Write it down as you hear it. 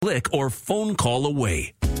click or phone call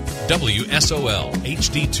away. WSOL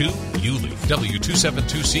HD2 Yulee,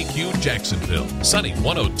 W272CQ Jacksonville, Sunny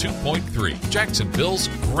 102.3, Jacksonville's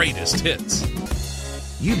greatest hits.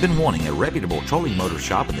 You've been wanting a reputable trolling motor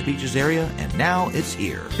shop in the Beaches area, and now it's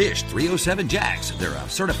here. Fish 307 Jacks. They're a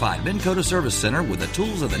certified Minn Kota service center with the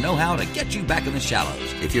tools and the know-how to get you back in the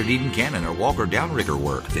shallows. If you're needing cannon or walker downrigger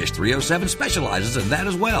work, Fish 307 specializes in that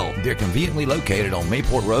as well. They're conveniently located on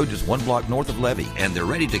Mayport Road, just 1 block north of Levee, and they're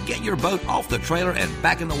ready to get your boat off the trailer and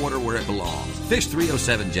back in the water where it belongs. Fish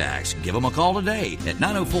 307 Jacks. Give them a call today at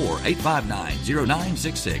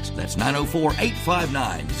 904-859-0966. That's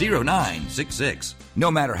 904-859-0966. No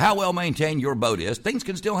matter how well maintained your boat is, things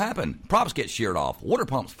can still happen. Props get sheared off, water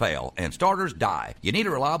pumps fail, and starters die. You need a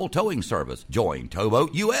reliable towing service. Join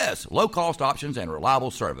Towboat US. Low-cost options and reliable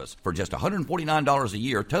service. For just $149 a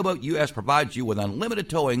year, Towboat US provides you with unlimited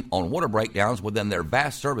towing on water breakdowns within their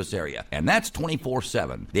vast service area. And that's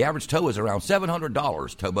 24/7. The average tow is around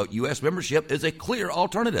 $700. Towboat US membership is a clear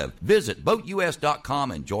alternative. Visit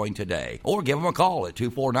BoatUS.com and join today. Or give them a call at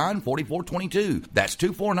 249-4422. That's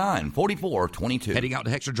 249-4422. Heading out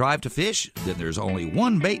to Hexer Drive to fish? Then there's only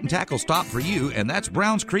one bait and tackle stop for you, and that's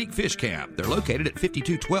Browns Creek Fish Camp. They're located at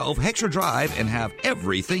 5212 Hexer Drive and have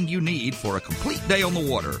everything you need for a complete day on the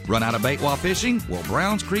water. Run out of bait while fishing? Well,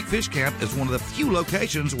 Browns Creek Fish Camp is one of the few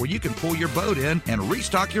locations where you can pull your boat in and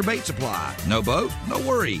restock your bait supply. No boat? No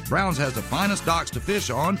worry. Browns has the finest docks to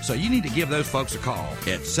fish on, so you need to give those folks a call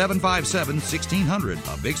at 757-1600.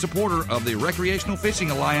 A big supporter of the Recreational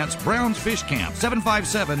Fishing Alliance, Browns Fish Camp,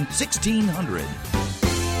 757-1600.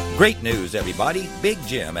 Great news, everybody. Big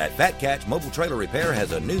Jim at Fat Cat's Mobile Trailer Repair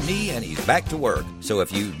has a new knee and he's back to work. So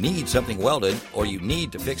if you need something welded or you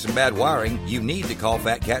need to fix some bad wiring, you need to call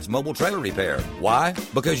Fat Cat's Mobile Trailer Repair. Why?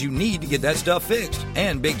 Because you need to get that stuff fixed.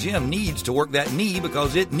 And Big Jim needs to work that knee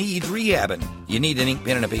because it needs rehabbing. You need an ink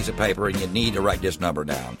pen and a piece of paper, and you need to write this number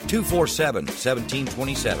down.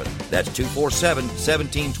 247-1727. That's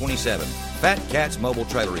 247-1727. Fat Cat's Mobile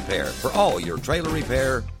Trailer Repair for all your trailer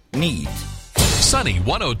repair needs. Sunny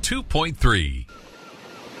 102.3.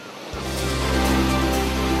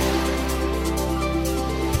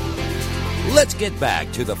 Let's get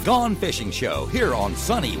back to the Gone Fishing Show here on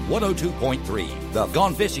Sunny 102.3. The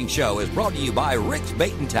Gone Fishing Show is brought to you by Rick's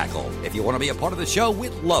Bait and Tackle. If you want to be a part of the show,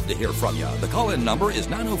 we'd love to hear from you. The call-in number is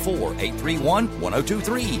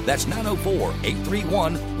 904-831-1023. That's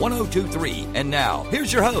 904-831-1023. And now,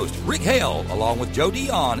 here's your host, Rick Hale, along with Joe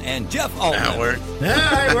Dion and Jeff Allman. All right,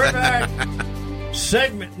 we're back.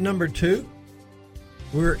 Segment number 2.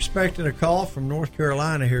 We're expecting a call from North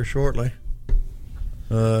Carolina here shortly.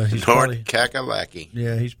 He's Kakalaki.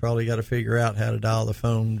 Yeah, he's probably got to figure out how to dial the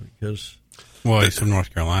phone because... Well, he's from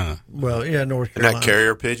North Carolina. Well, yeah, North Carolina. Isn't that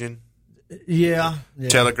carrier pigeon? Yeah.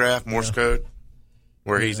 Telegraph, Morse code,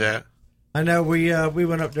 where he's at? I know we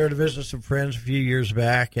went up there to visit some friends a few years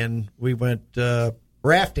back, and we went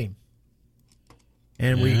rafting.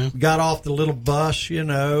 And we got off the little bus,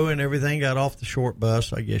 and everything, got off the short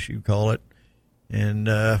bus, I guess you'd call it. And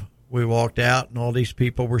we walked out, and all these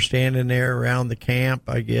people were standing there around the camp,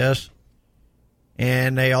 I guess.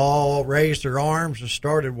 And they all raised their arms and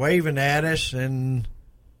started waving at us, and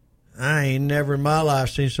I ain't never in my life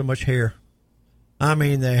seen so much hair. I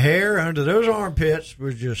mean, the hair under those armpits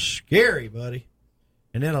was just scary, buddy.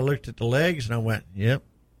 And then I looked at the legs, and I went, yep,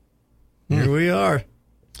 here we are,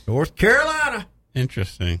 North Carolina.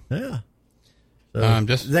 Interesting. Yeah. So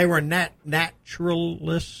they were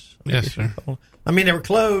naturalists. Yes, sir. I mean, they were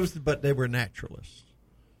clothed, but they were naturalists.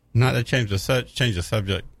 Not to change the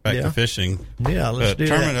subject back to fishing. Yeah, let's do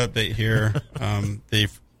that. Tournament update here. The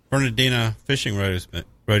Bernardina Fishing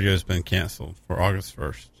Rodeo has been canceled for August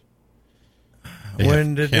 1st.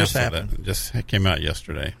 When did this happen? It just came out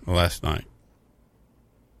yesterday, last night.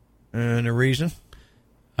 And the reason?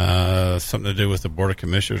 Something to do with the Board of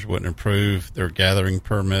Commissioners wouldn't approve their gathering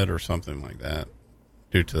permit or something like that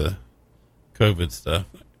due to the COVID stuff.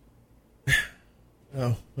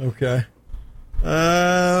 Oh, okay.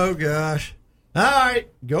 Oh, gosh. All right,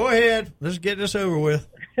 go ahead. Let's get this over with.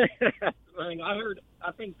 I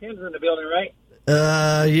think Tim's in the building, right?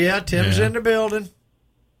 Yeah, Tim's in the building.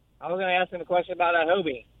 I was going to ask him a question about a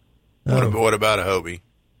Hobie. What about a Hobie?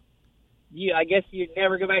 I guess you'd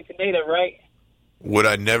never go back to native, right? Would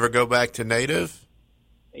I never go back to native?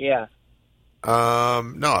 Yeah. No,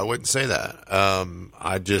 I wouldn't say that. I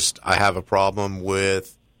have a problem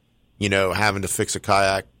with, having to fix a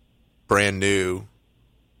kayak brand new,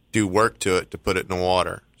 do work to it to put it in the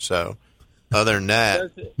water. So other than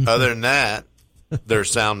that, they're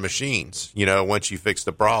sound machines, once you fix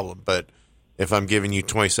the problem. But if I'm giving you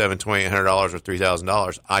 $2,800 or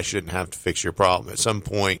 $3,000, I shouldn't have to fix your problem. At some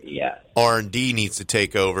point, R&D needs to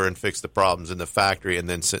take over and fix the problems in the factory, and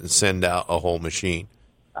then send out a whole machine.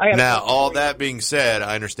 Now, all that being said,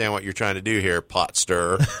 I understand what you're trying to do here, pot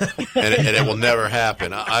stirrer, and it will never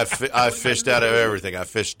happen. I've fished out of everything. I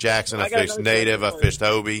fished Jackson, I fished Native, I fished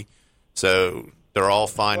Hobie, so they're all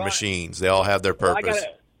fine machines. They all have their purpose.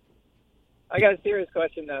 I got a serious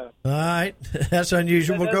question, though. All right. That's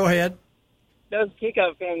unusual. Well, go ahead. Those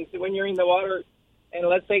kick-up fins, when you're in the water, and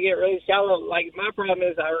let's say get really shallow, like my problem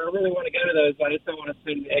is I really want to go to those, but I just don't want to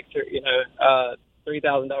spend extra,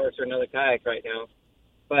 $3,000 for another kayak right now.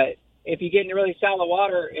 But if you get in really shallow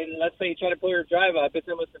water, and let's say you try to pull your drive up, it's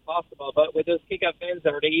almost impossible. But with those kick-up fins,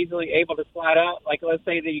 are they easily able to slide out? Like, let's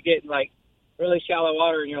say that you get in, like, really shallow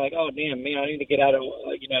water, and you're like, oh, damn, man, I need to get out of,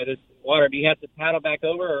 this water. Do you have to paddle back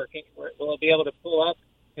over, or will it be able to pull up?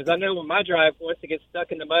 Because I know when my drive, once it gets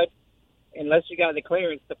stuck in the mud, unless you got the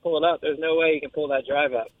clearance to pull it up, there's no way you can pull that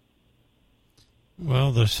drive up.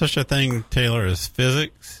 Well, there's such a thing, Taylor, as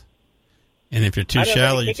physics. And if you're too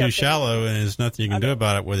shallow, you're too shallow, and there's nothing you can do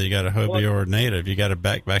about it, whether you got a Hobie or a Native. You got to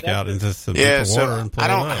back out into some deeper water and pull it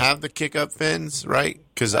up. I don't have the kick-up fins, right?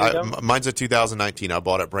 Because mine's a 2019. I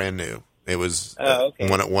bought it brand new. It was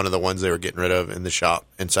one of the ones they were getting rid of in the shop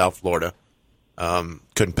in South Florida.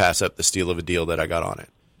 Couldn't pass up the steal of a deal that I got on it.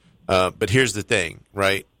 But here's the thing,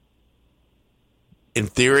 right? In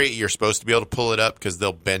theory, you're supposed to be able to pull it up because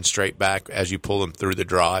they'll bend straight back as you pull them through the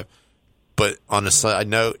drive. But on a side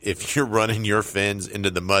note, if you're running your fins into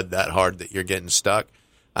the mud that hard that you're getting stuck,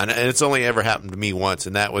 and it's only ever happened to me once,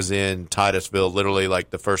 and that was in Titusville. Literally, like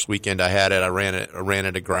the first weekend I had it, I ran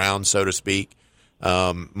it aground, so to speak,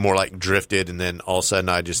 more like drifted, and then all of a sudden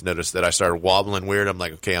I just noticed that I started wobbling weird. I'm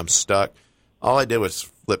like, okay, I'm stuck. All I did was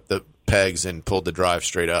flip the pegs and pulled the drive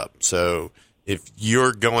straight up. So if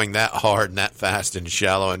you're going that hard and that fast in a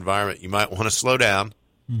shallow environment, you might want to slow down.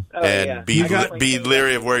 Be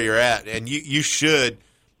leery of where you're at, and you should,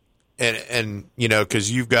 and because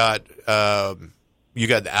you've got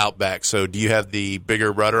the Outback. So do you have the bigger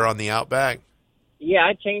rudder on the Outback? Yeah,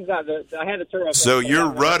 I changed that. I had the turbo. So your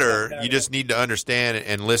rudder, you just need to understand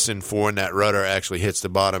and listen for when that rudder actually hits the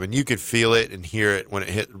bottom, and you can feel it and hear it when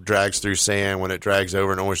it drags through sand, when it drags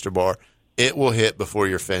over an oyster bar. It will hit before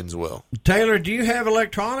your fins will. Taylor, do you have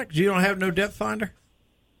electronics? You don't have no depth finder?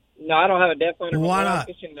 No, I don't have a depth finder. Why not?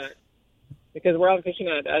 Because where I'm fishing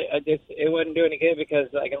at, it wouldn't do any good because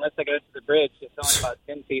unless I go to the bridge, it's only about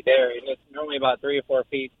 10 feet there, and it's normally about 3 or 4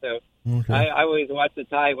 feet. So I always watch the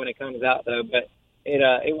tide when it comes out, though. But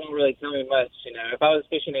it won't really tell me much. If I was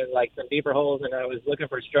fishing in like some deeper holes and I was looking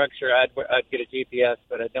for structure, I'd get a GPS,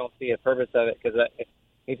 but I don't see a purpose of it because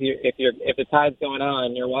if the tide's going on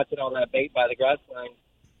and you're watching all that bait by the grass line,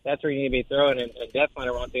 that's where you need to be throwing, and depth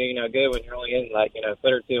finder won't do good when you're only in like a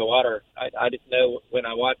foot or two of water. I just know when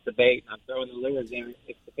I watch the bait and I'm throwing the lures in,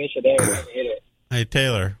 if the fish are there, I'm going to hit it. Hey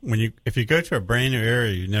Taylor, if you go to a brand new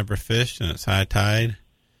area you never fished and it's high tide,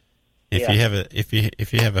 if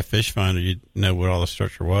you have a fish finder, you know what all the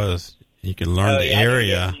structure was. You can learn the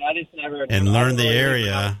area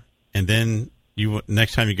and then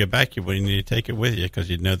next time you go back, you wouldn't need to take it with you because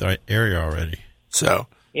you know the area already. So.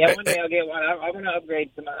 Yeah, one day I'll get one. I'm going to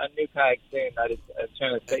upgrade to a new kayak soon. I'm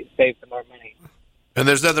trying to save some more money. And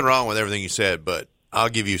there's nothing wrong with everything you said, but I'll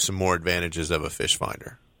give you some more advantages of a fish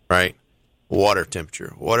finder, right? Water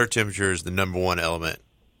temperature. Water temperature is the number one element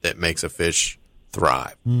that makes a fish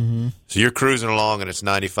thrive. Mm-hmm. So you're cruising along and it's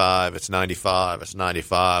 95, it's 95, it's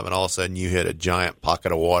 95, and all of a sudden you hit a giant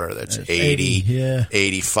pocket of water that's 80,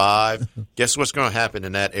 85. Guess what's going to happen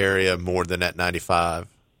in that area more than that 95?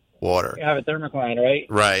 Water. You have a thermocline, right?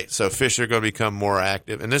 Right. So fish are going to become more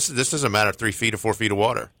active. And this doesn't matter 3 feet or 4 feet of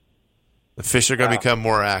water. The fish are going to become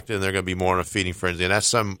more active and they're going to be more in a feeding frenzy. And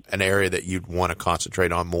that's an area that you'd want to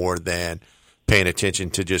concentrate on more than paying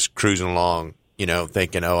attention to just cruising along,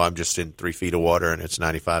 thinking, I'm just in 3 feet of water and it's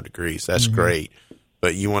 95 degrees. That's great.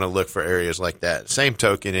 But you want to look for areas like that. Same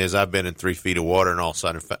token is I've been in 3 feet of water and all of a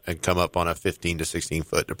sudden and come up on a 15 to 16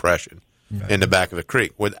 foot depression in the back of a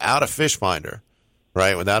creek without a fish finder.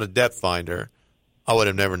 Right, without a depth finder, I would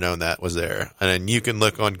have never known that was there. And then you can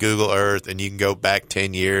look on Google Earth, and you can go back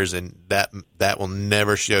 10 years, and that will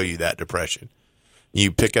never show you that depression.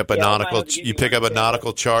 You pick up a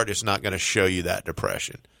nautical chart, it's not going to show you that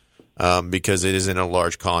depression because it isn't a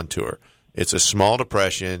large contour. It's a small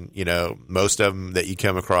depression. Most of them that you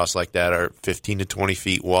come across like that are 15 to 20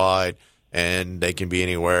 feet wide, and they can be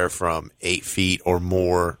anywhere from 8 feet or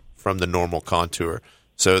more from the normal contour.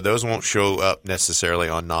 So those won't show up necessarily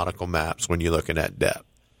on nautical maps when you're looking at depth.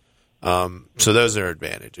 So those are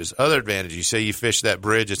advantages. Other advantages, you say you fish that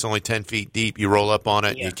bridge, it's only 10 feet deep, you roll up on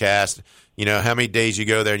it, and you cast. You know, how many days you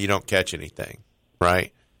go there and you don't catch anything,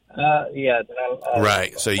 right?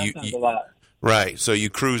 Right. So right. So you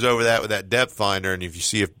cruise over that with that depth finder, and if you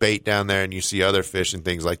see a bait down there and you see other fish and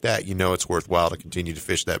things like that, you know it's worthwhile to continue to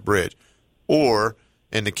fish that bridge. Or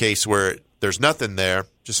in the case where there's nothing there,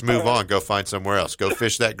 just move on, go find somewhere else. Go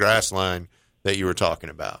fish that grass line that you were talking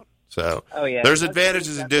about. So there's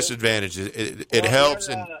advantages and disadvantages. It helps,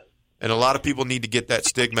 and a lot of people need to get that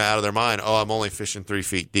stigma out of their mind. Oh, I'm only fishing 3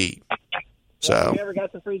 feet deep. So if you ever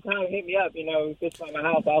got some free time, hit me up. You know, fish by my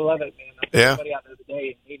house. I love it, man. I yeah. Somebody out there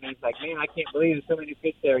today, he's like, man, I can't believe there's so many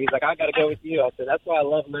fish there. He's like, I got to go with you. I said, that's why I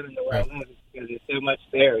love living the way I live, because there's so much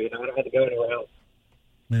there. You know, I don't have to go anywhere else.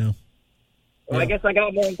 Yeah. Well, I guess I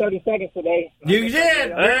got more than 30 seconds today. You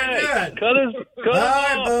did. Very good. Cut All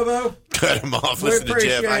right, Bobo. Cut him off. Listen to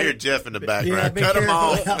Jeff. I hear Jeff in the background. Be Cut him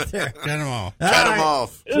off. out there. Cut them off. Cut him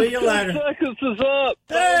off. See you later. 10 seconds is up.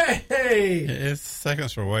 Hey. It's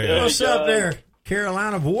seconds for way Yeah. up. What's up there,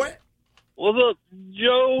 Carolina boy? What's up,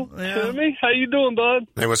 Joe? Yeah. Timmy? How you doing, bud?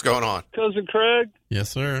 Hey, what's going on? Cousin Craig? Yes,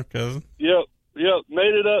 sir, cousin. Yep.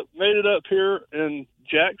 Made it up here in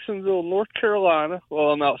Jacksonville, North Carolina.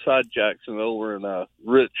 Well, I'm outside Jacksonville. We're in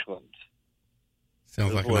Richmond.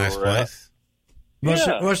 Sounds like a where nice we're at. place.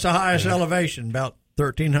 What's the highest elevation? About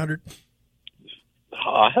 1,300?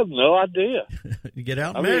 I have no idea. You get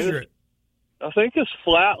out I and mean, measure it. I think it's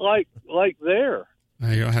flat like there.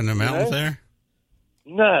 Oh, you don't have no mountains there?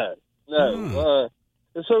 No.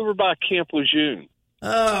 It's over by Camp Lejeune.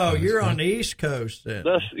 Oh, you're on the East Coast then.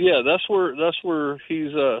 That's where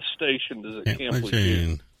he's stationed, is at Camp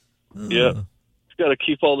Lejeune. Yeah, he's got to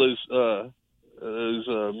keep all those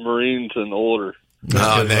Marines in order.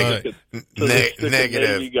 Oh, Right. negative.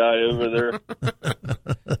 Navy guy over there.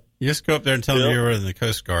 You just go up there and tell them you were in the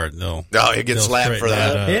Coast Guard, and they'll he gets slapped for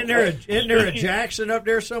that. Isn't there a Jackson up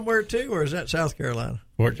there somewhere too, or is that South Carolina?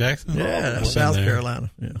 Fort Jackson? Yeah, that's What's South in there?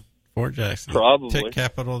 Carolina. Yeah. Fort Jackson. Probably. Tick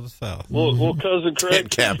capital of the South. Well, cousin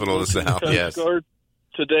Craig, Capital of the South. Coast Yes. Guard,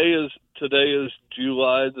 today is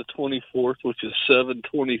July the 24th, which is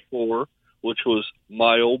 7/24, which was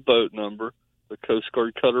my old boat number, the Coast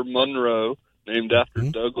Guard cutter Monroe, named after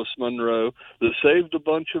Douglas Monroe, that saved a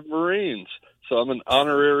bunch of Marines. So I'm an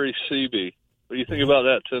honorary CB. What do you think about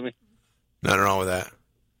that, Timmy? Nothing wrong with that.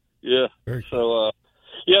 Yeah. Very So,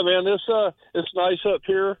 yeah, man, it's nice up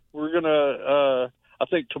here. We're gonna, I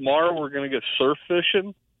think tomorrow we're gonna get surf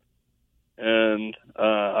fishing, and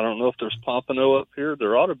I don't know if there's pompano up here.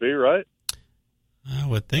 There ought to be, right? I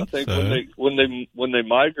would think I think so. when they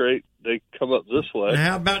migrate, they come up this way. And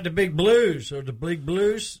how about the big blues? Or the big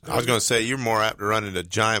blues? I was going to say, you're more apt to run into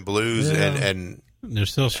giant blues and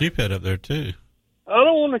There's still sheephead up there, too. I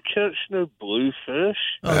don't want to catch no bluefish.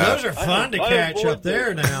 Oh, those are fun to catch avoid up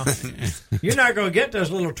there now. You're not going to get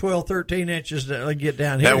those little 12, 13 inches that they get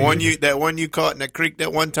down here. that one you caught in the creek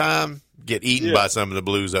that one time, get eaten by some of the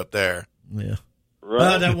blues up there. Yeah.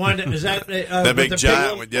 Right. That one, is that the big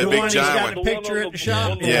giant one? Yeah, the the big one he's giant got one. the picture at the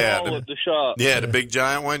shop? Yeah, at the shop. Yeah, the big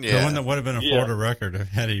giant one. Yeah, The one that would have been a Florida record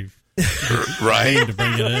had he right to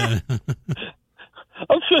bring it in.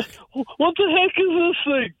 I'm saying, what the heck is this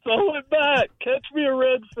thing? Throw it back. Catch me a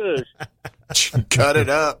redfish. Cut it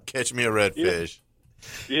up. Catch me a redfish.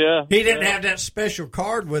 Yeah. He didn't have that special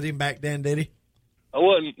card with him back then, did he? I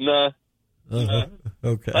wasn't. Nah.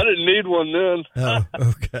 Okay. I didn't need one then. Oh,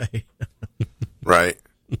 okay. Right.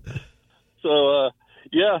 So,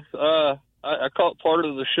 I caught part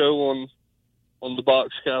of the show on the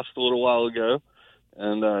Boxcast a little while ago,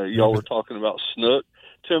 and y'all were talking about snook.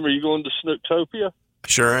 Tim, are you going to Snooktopia?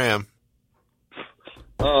 Sure am.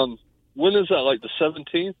 When is that? Like the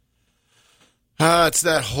 17th? It's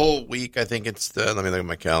that whole week. I think it's let me look at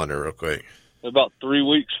my calendar real quick. About 3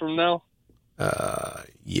 weeks from now?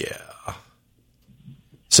 Yeah.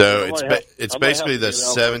 So it's I might basically have the to get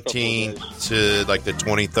out for a couple of 17th to like the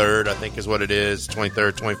 23rd, I think is what it is.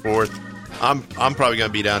 23rd, 24th. I'm probably going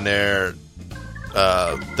to be down there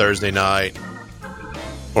Thursday night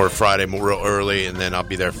or Friday real early, and then I'll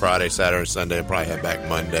be there Friday, Saturday, Sunday, and probably head back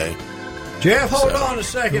Monday. Jeff, hold on a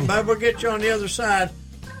second, bud. We'll get you on the other side.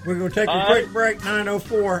 We're going to take a quick break.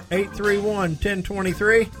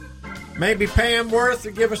 904-831-1023. Maybe Pam Worth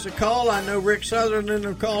will give us a call. I know Rick Sutherland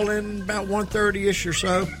will call in about 1:30-ish or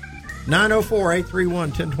so.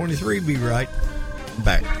 904-831-1023. Be right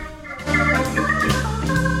back.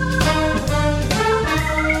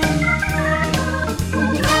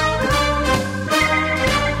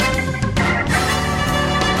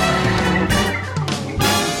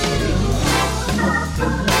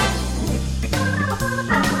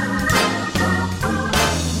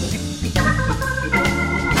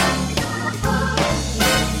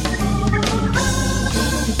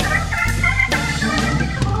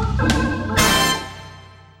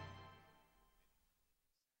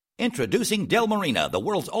 Introducing Del Marina, the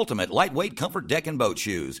world's ultimate lightweight comfort deck and boat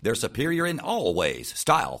shoes. They're superior in all ways,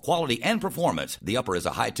 style, quality, and performance. The upper is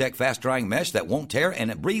a high-tech, fast-drying mesh that won't tear,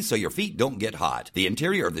 and it breathes so your feet don't get hot. The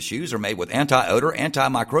interior of the shoes are made with anti-odor,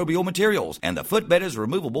 antimicrobial materials, and the footbed is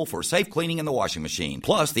removable for safe cleaning in the washing machine.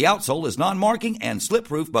 Plus, the outsole is non-marking and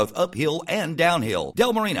slip-proof both uphill and downhill.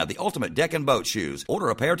 Del Marina, the ultimate deck and boat shoes.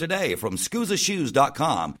 Order a pair today from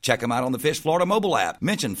SCUSAShoes.com. Check them out on the Fish Florida mobile app.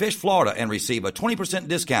 Mention Fish Florida and receive a 20%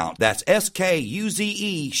 discount. That's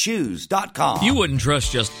SKUZE shoes.com. You wouldn't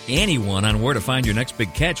trust just anyone on where to find your next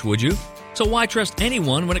big catch, would you? So why trust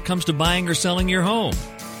anyone when it comes to buying or selling your home?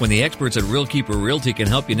 When the experts at Real Keeper Realty can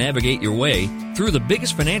help you navigate your way through the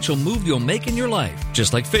biggest financial move you'll make in your life.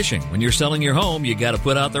 Just like fishing, when you're selling your home, you got to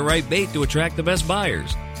put out the right bait to attract the best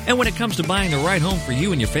buyers. And when it comes to buying the right home for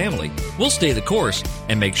you and your family, we'll stay the course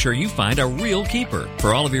and make sure you find a real keeper.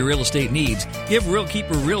 For all of your real estate needs, give Real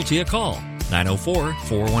Keeper Realty a call.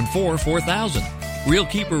 904-414-4000. Real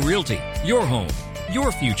Keeper Realty. Your home.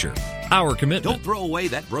 Your future. Our commitment. Don't throw away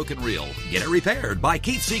that broken reel. Get it repaired by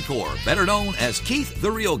Keith Secor, better known as Keith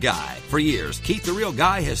the Reel Guy. For years, Keith the Reel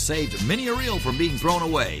Guy has saved many a reel from being thrown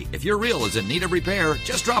away. If your reel is in need of repair,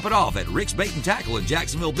 just drop it off at Rick's Bait and Tackle in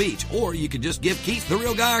Jacksonville Beach, or you can just give Keith the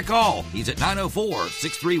Reel Guy a call. He's at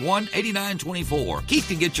 904-631-8924. Keith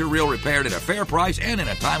can get your reel repaired at a fair price and in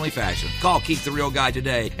a timely fashion. Call Keith the Reel Guy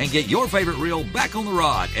today and get your favorite reel back on the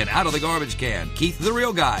rod and out of the garbage can. Keith the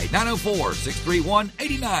Reel Guy,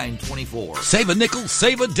 904-631-8924. Save a nickel,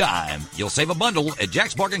 save a dime. You'll save a bundle at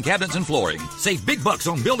Jack's Bargain Cabinets and Flooring. Save big bucks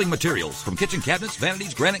on building materials, from kitchen cabinets,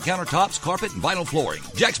 vanities, granite countertops, carpet, and vinyl flooring.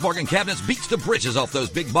 Jack's Bargain Cabinets beats the britches off those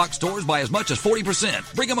big box stores by as much as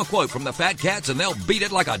 40%. Bring them a quote from the fat cats and they'll beat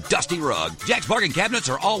it like a dusty rug. Jack's Bargain Cabinets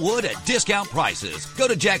are all wood at discount prices. Go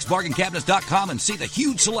to jacksbargaincabinets.com and see the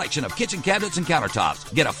huge selection of kitchen cabinets and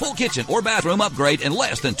countertops. Get a full kitchen or bathroom upgrade in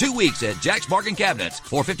less than 2 weeks at Jack's Bargain Cabinets,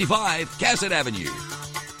 455 Cassett Avenue.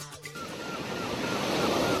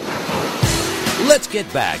 Let's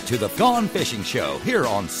get back to the Gone Fishing Show here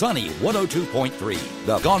on Sunny 102.3.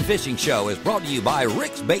 The Gone Fishing Show is brought to you by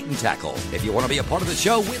Rick's Bait and Tackle. If you want to be a part of the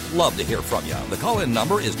show, we'd love to hear from you. The call-in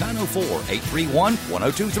number is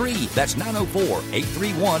 904-831-1023. That's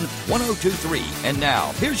 904-831-1023. And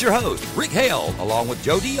now, here's your host, Rick Hale, along with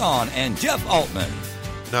Joe Dion and Jeff Altman.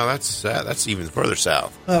 No, that's even further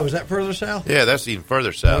south. Oh, is that further south? Yeah, that's even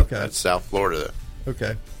further south. Okay. That's South Florida.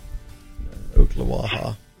 Okay.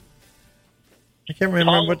 Oklawaha. I can't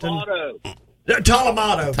remember what the...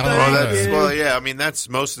 Tolomato. Well, yeah, I mean, that's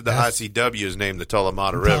most of the ICW is named the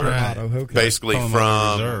Tolomato River. Tolomato, okay.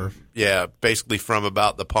 Basically from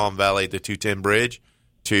about the Palm Valley to 210 Bridge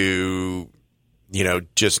to,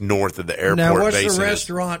 just north of the airport. Now, what's the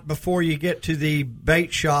restaurant before you get to the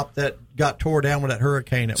bait shop that got tore down with that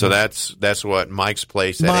hurricane? That's what Mike's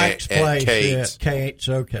Place at Kate's. Yeah, Kate's,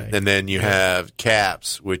 okay. And then you have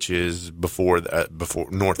Caps, which is before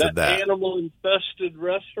north of that. That animal-infested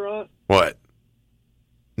restaurant? What?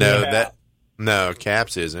 No,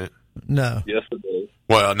 Caps isn't. No. Yes, it is.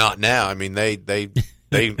 Well, not now. I mean, they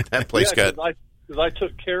that place got... Because I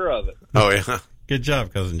took care of it. Oh, yeah. Good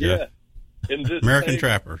job, Cousin Jeff. Yeah. American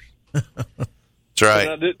Trappers. That's right.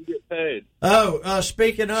 And I didn't get paid. Oh,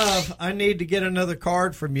 speaking of, I need to get another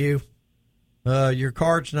card from you. Your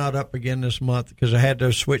card's not up again this month because I had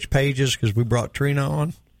to switch pages because we brought Trina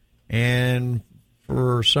on. And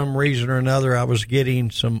for some reason or another, I was getting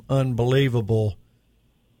some unbelievable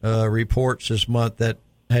reports this month that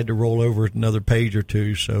had to roll over another page or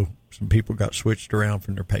two. So some people got switched around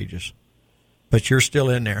from their pages. But you're still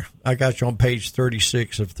in there. I got you on page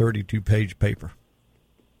 36 of 32-page paper.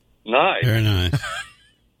 Nice. Very nice.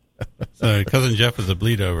 So Cousin Jeff is a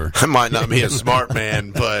bleed over. I might not be a smart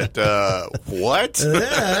man, but what? Yeah,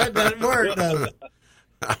 that doesn't work, does it?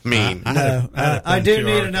 I mean, I do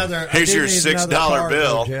need another. Here's your $6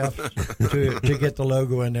 bill, Jeff, to get the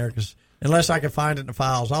logo in there. Because unless I can find it in the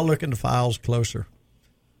files, I'll look in the files closer.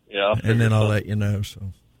 Yeah, and then I'll let you know.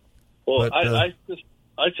 So, well, I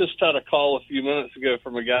just had a call a few minutes ago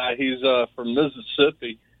from a guy. He's from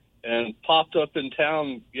Mississippi and popped up in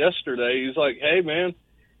town yesterday. He's like, "Hey, man,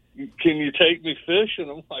 can you take me fishing?"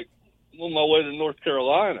 I'm like, "I'm on my way to North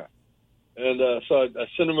Carolina." And so I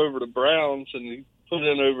sent him over to Brown's, and he put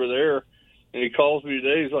in over there. And he calls me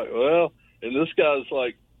today. He's like, "Well," and this guy's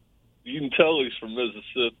like, you can tell he's from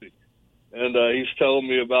Mississippi. And he's telling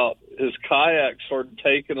me about his kayak started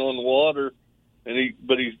taking on water. And he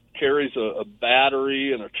carries a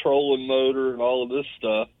battery and a trolling motor and all of this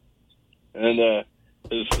stuff. And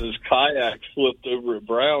his kayak flipped over at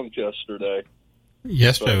Brown's yesterday.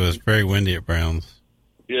 Yesterday was very windy at Brown's.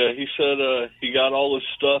 Yeah, he said he got all his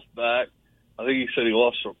stuff back. I think he said he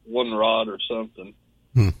lost one rod or something.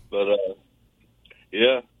 But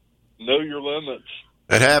yeah, know your limits.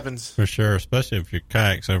 It happens for sure, especially if your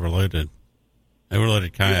kayak's overloaded.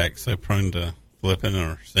 Overloaded kayaks, they're prone to flipping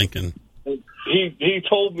or sinking. He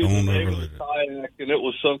told me the name of the kayak, and it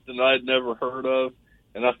was something I'd never heard of,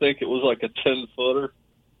 and I think it was like a 10-footer.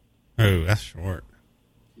 Oh, that's short.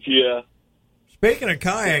 Yeah. Speaking of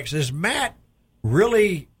kayaks, is Matt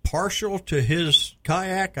really partial to his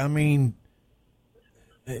kayak? I mean,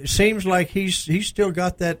 it seems like he's still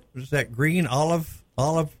got that green olive.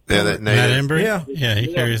 Yeah, that native. Matt yeah,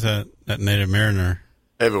 he carries that native Mariner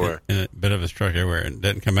everywhere in a bit of his truck everywhere. It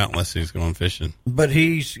doesn't come out unless he's going fishing. But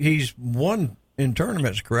he's won in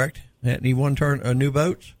tournaments, correct? Hasn't he won new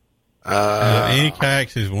boats? Any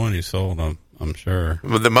kayaks he's won, he sold them. I'm sure.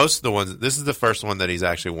 Well, most of the ones. This is the first one that he's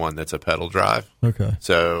actually won. That's a pedal drive. Okay.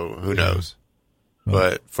 So who knows?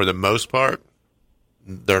 But for the most part,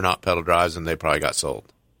 they're not pedal drives, and they probably got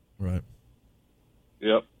sold. Right.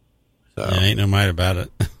 Yep. So. Yeah, ain't no might about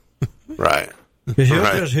it. Right.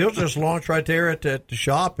 Because he'll just launch right there at the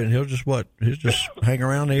shop, and he'll just hang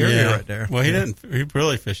around the area right there. Well, he didn't. He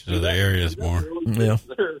really fishes other areas more. Yeah.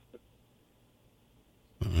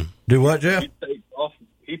 Do what, Jeff?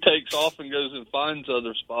 He takes off and goes and finds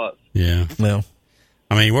other spots. Yeah. Well,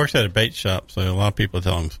 I mean, he works at a bait shop, so a lot of people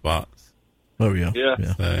tell him spots. Oh yeah.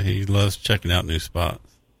 Yeah. So he loves checking out new spots,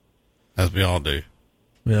 as we all do.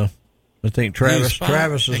 Yeah. I think Travis is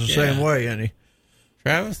the same way, isn't he?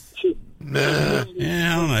 Travis? Nah.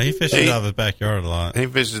 Yeah, I don't know. He fishes out of his backyard a lot. He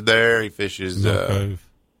fishes there. He fishes. Cove.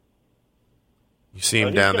 You see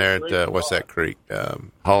him down there at what's that creek?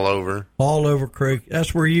 Haulover. Haulover Creek.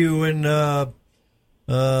 That's where you and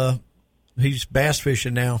he's bass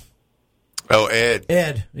fishing now. Oh, Ed.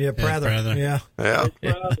 Yeah, Prather. Yeah. Yeah.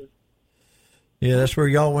 Yeah, that's where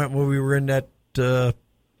y'all went when we were in that.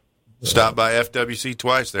 Stopped by FWC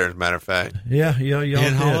twice there, as a matter of fact. Yeah, y'all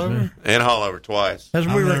did. Haulover? And Haulover twice. As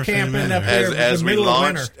we were camping up there in the middle of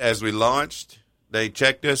winter. As we launched, they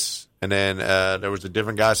checked us, and then there was a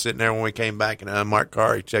different guy sitting there when we came back in an unmarked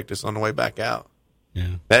car. He checked us on the way back out.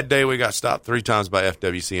 Yeah. That day we got stopped 3 times by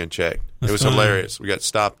FWC and checked. It was hilarious. We got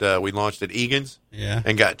stopped. We launched at Egan's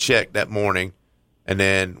and got checked that morning. And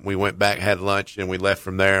then we went back, had lunch, and we left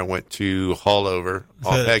from there and went to Haulover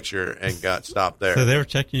off Picture and got stopped there. So they were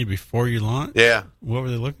checking you before you launched? Yeah. What were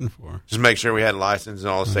they looking for? Just make sure we had a license and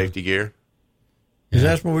all the safety gear. Because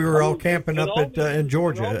that's when we were all camping up in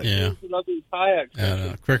Georgia. Yeah.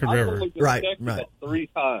 Crooked River. Right. About 3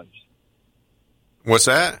 times. What's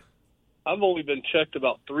that? I've only been checked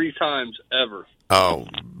about 3 times ever. Oh,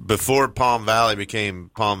 before Palm Valley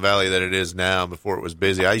became Palm Valley that it is now, before it was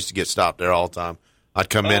busy, I used to get stopped there all the time. I'd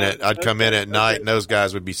come in at night, and those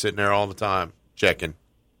guys would be sitting there all the time checking.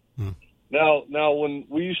 Now, when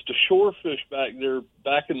we used to shore fish back there,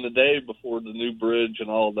 back in the day before the new bridge and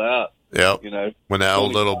all that. Yep. You know, when that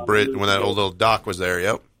old little bridge, when that old little dock was there.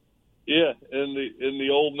 Yep. Yeah, and the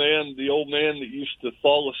old man that used to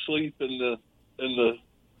fall asleep in the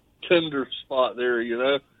tender spot there, you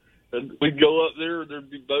know, and we'd go up there. There'd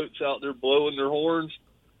be boats out there blowing their horns.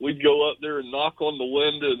 We'd go up there and knock on the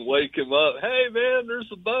window and wake him up. Hey, man, there's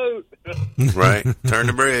a boat. Right. Turn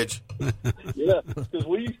the bridge. Yeah, because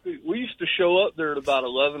we used to show up there at about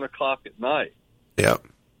 11 o'clock at night. Yep.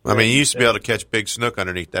 I mean, you used to be able to catch big snook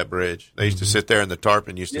underneath that bridge. They used to sit there, and the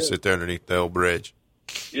tarpon used to sit there underneath the old bridge.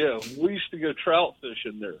 Yeah, we used to go trout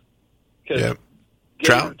fishing there. Yep.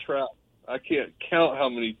 Trout. I can't count how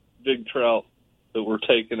many big trout that were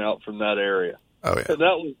taken out from that area. Oh, yeah. And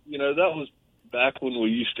that was back when we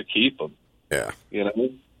used to keep them. Yeah. You know,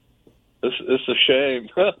 it's a shame.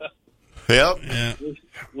 Yep. Yeah.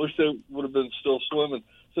 Wish they would have been still swimming.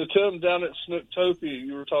 So, Tim, down at Snooktopia,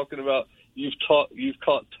 you were talking about you've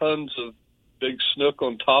caught tons of big snook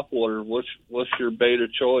on topwater. What's your bait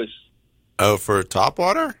of choice? Oh, for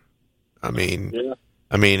topwater? I mean,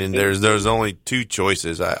 and there's only 2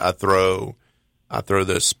 choices. I throw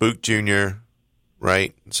the Spook Junior,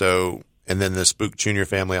 right? So, and then the Spook Junior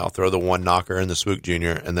family, I'll throw the 1 knocker and the Spook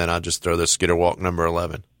Junior, and then I'll just throw the Skitterwalk number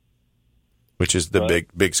 11, which is the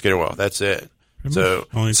big Skitterwalk. That's it. So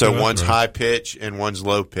one's high pitch and one's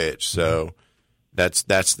low pitch. So that's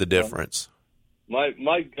the difference. My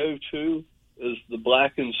go-to is the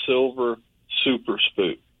black and silver Super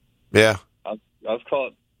Spook. Yeah. I've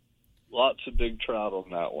caught lots of big trout on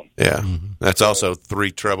that one. Yeah. That's also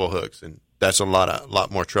 3 treble hooks, and that's a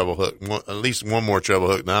lot more treble hook. At least one more treble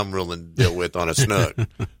hook than I'm willing to deal with on a snook.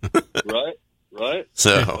 Right.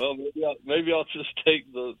 So, well, maybe I'll just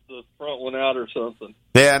take the front one out or something.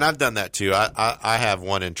 Yeah, and I've done that too. I have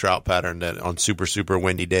one in trout pattern that on super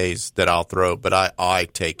windy days that I'll throw, but I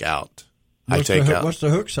take out I take out. What's the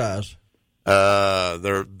hook size?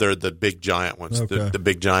 They're the big giant ones, Okay. the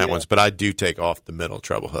big giant ones. But I do take off the middle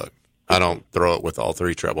treble hook. I don't throw it with all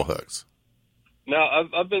 3 treble hooks. Now,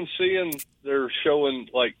 I've been seeing they're showing,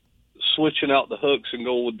 like, switching out the hooks and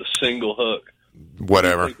going with the single hook.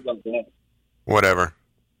 Whatever. What do you think about that? Whatever.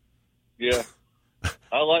 Yeah.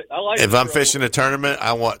 I like. If I'm fishing a tournament,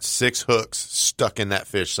 I want 6 hooks stuck in that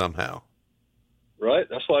fish somehow. Right?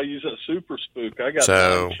 That's why I use that super spook. I got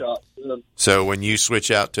 9 shots in. So when you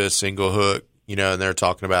switch out to a single hook, and they're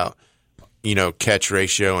talking about, catch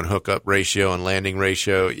ratio and hookup ratio and landing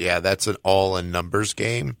ratio, yeah, that's an all in numbers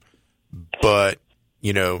game. But,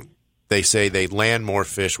 they say they land more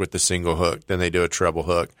fish with the single hook than they do a treble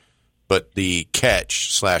hook. But the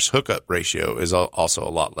catch/hookup ratio is also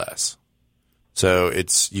a lot less. So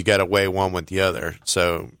you got to weigh one with the other.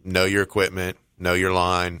 So know your equipment, know your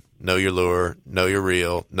line, know your lure, know your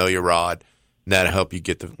reel, know your rod. And that'll help you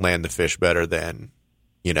get to land the fish better than,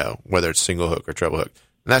 whether it's single hook or treble hook.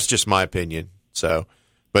 And that's just my opinion. So,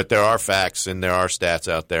 but there are facts and there are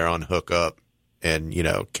stats out there on hookup and,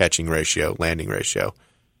 catching ratio, landing ratio.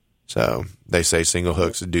 So they say single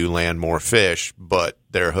hooks do land more fish, but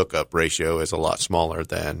their hookup ratio is a lot smaller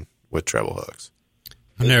than with treble hooks.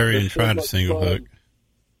 I never even tried a single hook.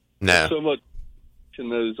 No. So much in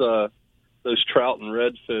those trout and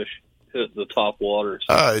redfish hit the top waters.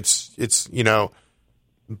 It's a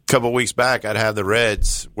couple of weeks back, I'd have the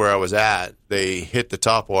reds where I was at. They hit the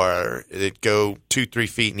top water. It'd go 2-3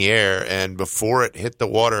 feet in the air, and before it hit the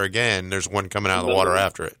water again, there's one coming out of the water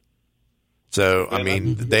after it. So,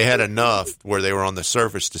 they had enough where they were on the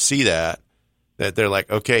surface to see that they're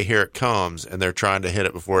like, okay, here it comes, and they're trying to hit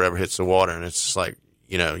it before it ever hits the water, and it's just like,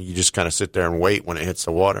 you just kind of sit there and wait when it hits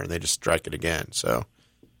the water, and they just strike it again. So,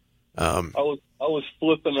 I was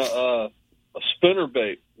flipping a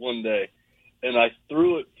spinnerbait one day, and I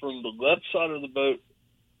threw it from the left side of the boat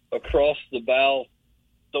across the bow,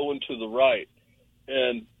 throwing to the right,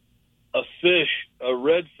 and a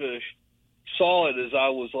redfish, saw it as I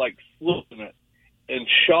was like flipping it and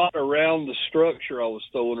shot around the structure I was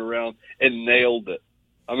throwing around and nailed it.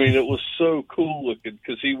 It was so cool looking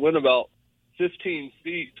because he went about 15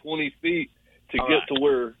 feet, 20 feet to get to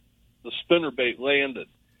where the spinnerbait landed.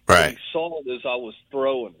 Right. And he saw it as I was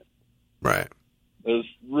throwing it. Right. It was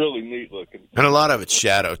really neat looking. And a lot of it's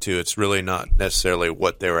shadow, too. It's really not necessarily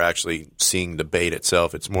what they were actually seeing the bait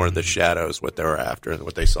itself. It's more the shadows, what they were after and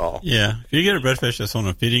what they saw. Yeah. If you get a redfish that's on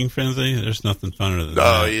a feeding frenzy, there's nothing funner than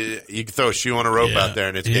that. You can throw a shoe on a rope out there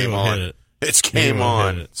and it's game on. It's game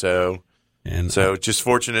on. So just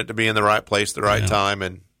fortunate to be in the right place, the right time,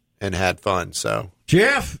 and had fun. So,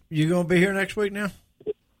 Jeff, you going to be here next week now?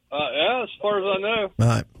 Yeah, as far as I know.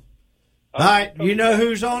 All right. You know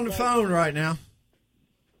who's on the phone right now?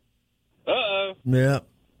 Uh-oh. Yeah.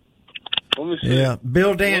 Let me see. Yeah.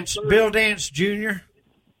 Bill Dance Jr.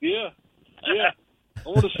 Yeah. I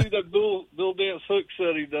want to see that Bill Dance hook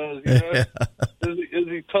set he does, as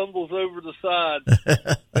he tumbles over the side.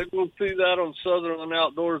 Maybe we'll see that on Southern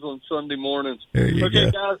Outdoors on Sunday mornings. There you go.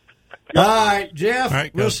 Guys. All right, Jeff. All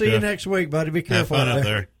right, we'll see you next week, buddy. Be careful have fun out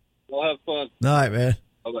there. We'll have fun. All right, man.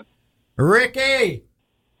 Bye-bye. Ricky.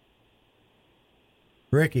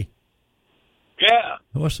 Yeah.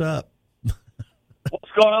 What's up?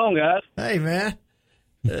 What's going on, guys? Hey, man.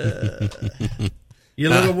 You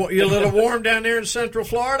a little warm down there in Central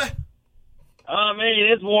Florida?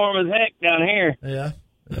 It's warm as heck down here. Yeah.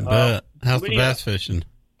 How's the bass fishing?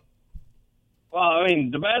 Well,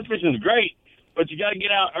 the bass fishing is great, but you got to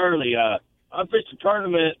get out early. I fished a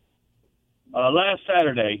tournament last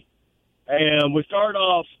Saturday, and we started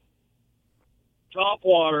off top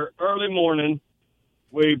water early morning.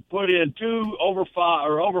 We put in 2 over 5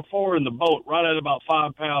 or over 4 in the boat, right at about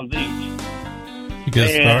 5 pounds each.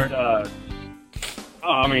 Good start.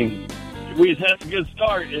 We just had a good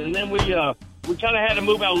start, and then we kind of had to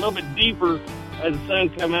move out a little bit deeper as the sun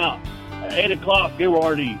come out. At 8 o'clock, they were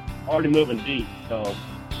already moving deep. So,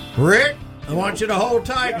 Rick, I want you to hold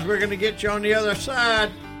tight because we're going to get you on the other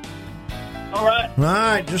side. All right. All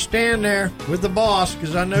right, just stand there with the boss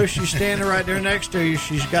because I know she's standing right there next to you.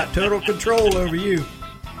 She's got total control over you.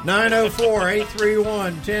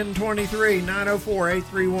 904-831-1023.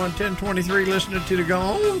 904-831-1023. Listening to the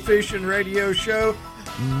Gone Fishing Radio Show.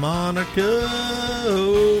 Monica.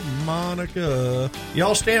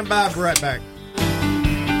 Y'all stand by. I'll be right back.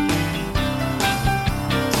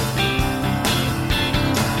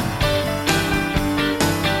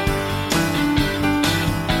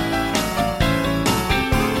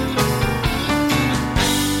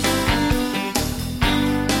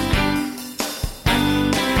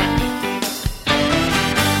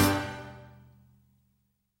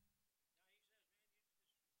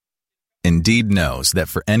 Indeed knows that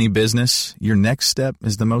for any business, your next step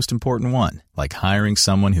is the most important one, like hiring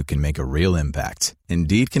someone who can make a real impact.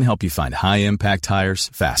 Indeed can help you find high-impact hires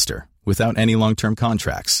faster, without any long-term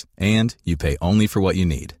contracts, and you pay only for what you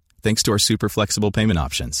need, thanks to our super flexible payment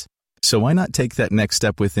options. So why not take that next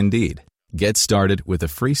step with Indeed? Get started with a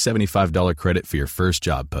free $75 credit for your first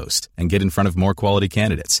job post and get in front of more quality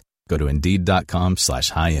candidates. Go to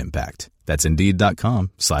Indeed.com/high-impact. That's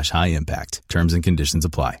Indeed.com/high-impact. Terms and conditions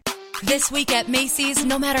apply. This week at Macy's,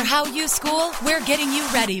 no matter how you school, we're getting you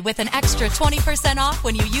ready with an extra 20% off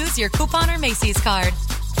when you use your coupon or Macy's card.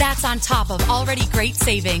 That's on top of already great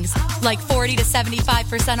savings, like 40 to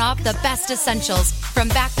 75% off the best essentials, from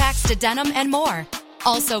backpacks to denim and more.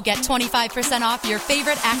 Also get 25% off your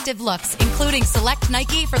favorite active looks, including select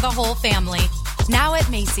Nike for the whole family. Now at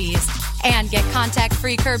Macy's. And get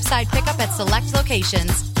contact-free curbside pickup at select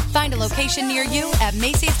locations. Find a location near you at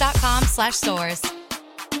Macys.com/stores.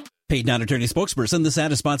 Paid non-attorney spokesperson. This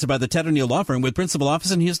ad is sponsored by the Ted O'Neill Law Firm with principal office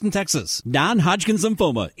in Houston, Texas. Non-Hodgkin's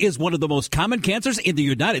lymphoma is one of the most common cancers in the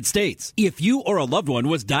United States. If you or a loved one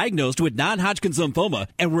was diagnosed with non-Hodgkin's lymphoma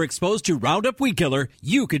and were exposed to Roundup weed killer,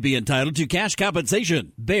 you could be entitled to cash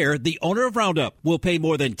compensation. Bayer, the owner of Roundup, will pay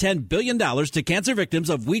more than $10 billion to cancer victims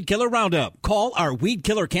of weed killer Roundup. Call our weed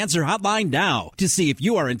killer cancer hotline now to see if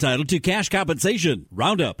you are entitled to cash compensation.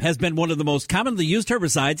 Roundup has been one of the most commonly used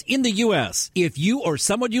herbicides in the U.S. If you or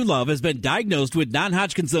someone you love has been diagnosed with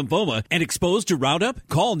non-Hodgkin's lymphoma and exposed to Roundup,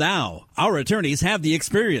 call now. Our attorneys have the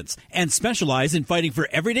experience and specialize in fighting for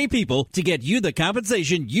everyday people to get you the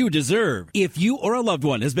compensation you deserve. If you or a loved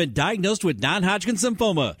one has been diagnosed with non-Hodgkin's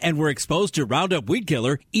lymphoma and were exposed to Roundup weed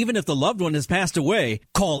killer, even if the loved one has passed away,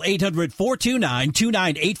 call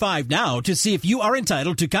 800-429-2985 now to see if you are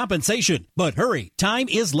entitled to compensation. But hurry, time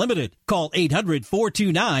is limited. Call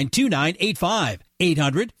 800-429-2985.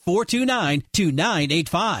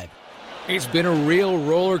 800-429-2985. It's been a real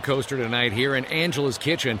roller coaster tonight here in Angela's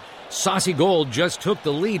Kitchen. Saucy Gold just took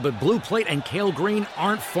the lead, but Blue Plate and Kale Green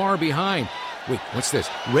aren't far behind. Wait, what's this?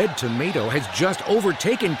 Red Tomato has just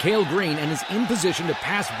overtaken Kale Green and is in position to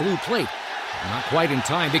pass Blue Plate. Not quite in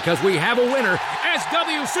time because we have a winner.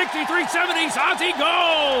 SW6370 Saucy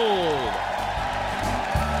Gold!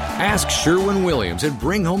 Ask Sherwin-Williams and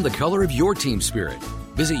bring home the color of your team spirit.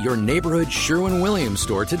 Visit your neighborhood Sherwin-Williams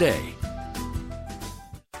store today.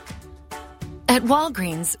 At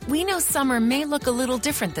Walgreens, we know summer may look a little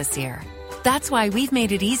different this year. That's why we've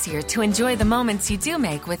made it easier to enjoy the moments you do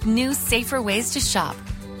make with new, safer ways to shop.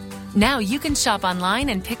 Now you can shop online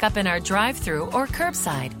and pick up in our drive-thru or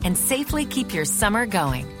curbside and safely keep your summer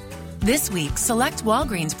going. This week, select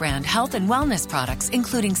Walgreens brand health and wellness products,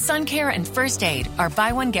 including sun care and first aid, are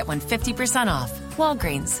buy one, get one 50% off.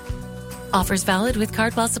 Walgreens. Offers valid with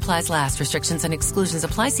card while supplies last. Restrictions and exclusions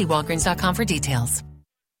apply. See Walgreens.com for details.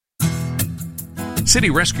 City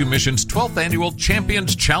Rescue Mission's 12th Annual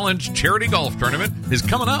Champions Challenge Charity Golf Tournament is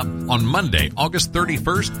coming up on Monday, August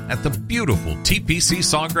 31st at the beautiful TPC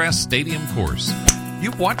Sawgrass Stadium course.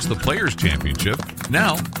 You've watched the Players' Championship.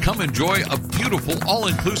 Now, come enjoy a beautiful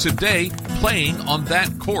all-inclusive day playing on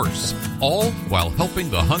that course, all while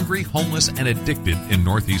helping the hungry, homeless, and addicted in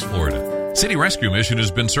Northeast Florida. City Rescue Mission has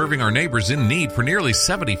been serving our neighbors in need for nearly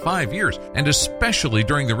 75 years, and especially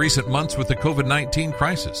during the recent months with the COVID-19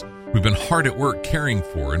 crisis. We've been hard at work caring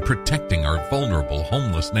for and protecting our vulnerable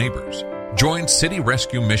homeless neighbors. Join City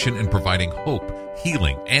Rescue Mission in providing hope,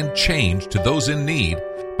 healing, and change to those in need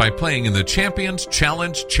by playing in the Champions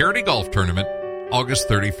Challenge Charity Golf Tournament, August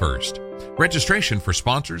 31st. Registration for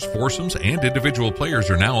sponsors, foursomes, and individual players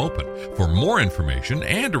are now open. For more information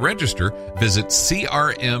and to register, visit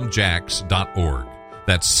crmjax.org.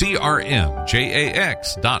 That's crmjax.org.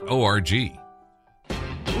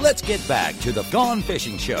 Let's get back to the Gone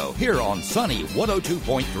Fishing Show here on Sunny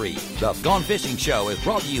 102.3. The Gone Fishing Show is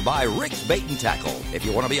brought to you by Rick's Bait and Tackle. If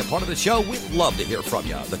you want to be a part of the show, we'd love to hear from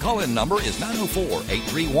you. The call-in number is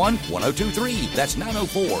 904-831-1023. That's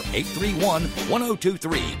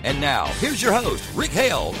 904-831-1023. And now, here's your host, Rick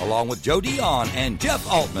Hale, along with Joe Dion and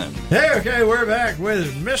Jeff Altman. Hey, okay, we're back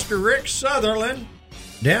with Mr. Rick Sutherland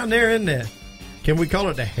down there in the, can we call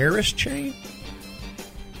it the Harris Chain?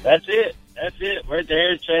 That's it. That's it. We're at the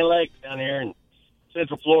Harris Chain Lake down here in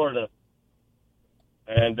Central Florida.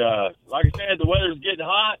 And like I said, the weather's getting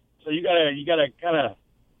hot, so you gotta kind of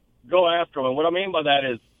go after them. And what I mean by that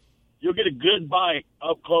is you'll get a good bite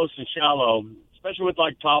up close and shallow, especially with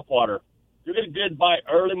like topwater. You'll get a good bite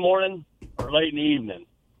early morning or late in the evening.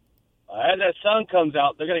 As that sun comes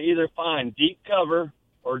out, they're going to either find deep cover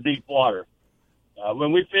or deep water.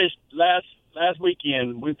 When we fished last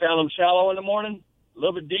weekend, we found them shallow in the morning, a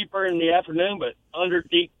little bit deeper in the afternoon, but under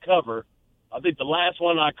deep cover. I think the last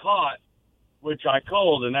one I caught which I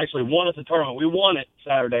culled and actually won at the tournament. We won it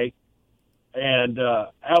Saturday. And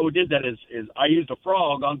how we did that is I used a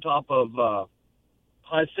frog on top of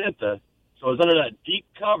Hyacinta. So it was under that deep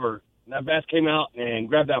cover, and that bass came out and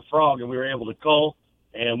grabbed that frog, and we were able to cull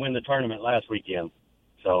and win the tournament last weekend.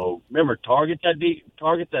 So remember, target that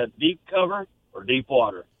deep cover or deep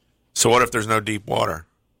water. So what if there's no deep water,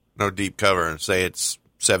 no deep cover, and say it's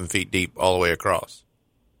 7 feet deep all the way across?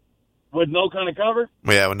 With no kind of cover?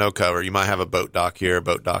 Yeah, with no cover. You might have a boat dock here, a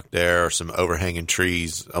boat dock there, or some overhanging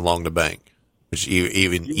trees along the bank, which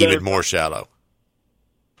even more shallow.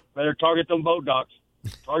 Better target them boat docks.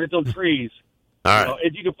 Target them trees. All right.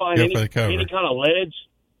 If you can find any kind of ledge,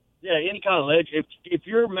 any kind of ledge. If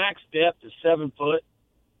your max depth is 7 foot,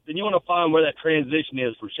 then you want to find where that transition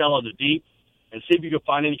is from shallow to deep, and see if you can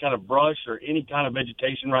find any kind of brush or any kind of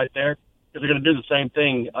vegetation right there, because they're going to do the same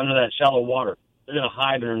thing under that shallow water. They're going to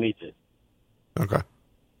hide underneath it. Okay.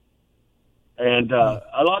 And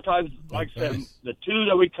a lot of times, like I said, the two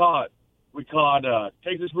that we caught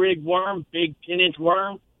Texas rig worm, big 10-inch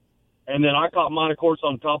worm, and then I caught mine, of course,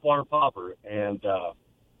 on topwater popper, and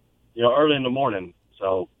early in the morning.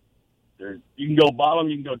 So you can go bottom,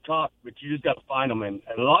 you can go top, but you just got to find them. And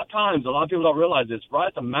a lot of times, a lot of people don't realize this. Right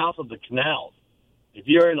at the mouth of the canals. If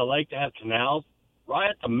you're in a lake that has canals, right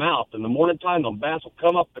at the mouth in the morning time, the bass will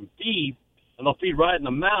come up and feed, and they'll feed right in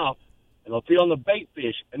the mouth, and they'll feed on the bait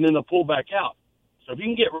fish, and then they'll pull back out. So if you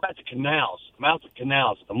can get right at the canals, mouth of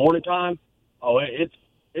canals at the morning time,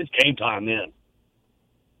 it's game time then.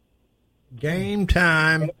 Game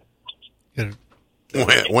time.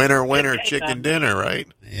 Winter chicken dinner, right?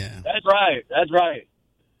 Yeah. That's right.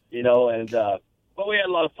 But we had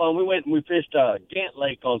a lot of fun. We went and we fished Gant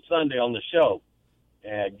Lake on Sunday on the show.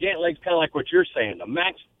 And Gant Lake's kind of like what you're saying. The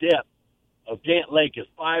max depth of Gant Lake is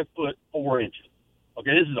 5 foot 4 inches.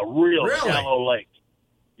 Okay, this is a real shallow lake.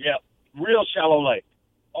 Yep, real shallow lake.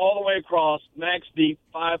 All the way across, max deep,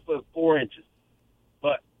 5 foot 4 inches.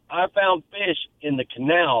 But I found fish in the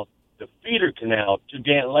canal, the feeder canal to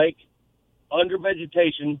Gant Lake, under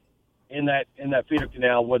vegetation in that feeder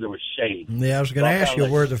canal where there was shade. Yeah, I was going to ask you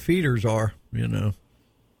where the feeders are.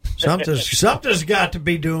 Something's got to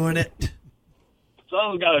be doing it.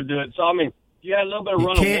 Something's got to do it. So I mean, you had a little bit of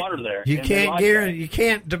running water there. You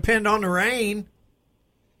can't depend on the rain.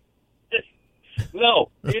 No,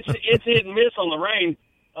 it's hit and miss on the rain.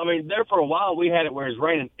 I mean, there for a while we had it where it was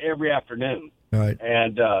raining every afternoon. Right.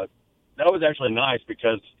 And that was actually nice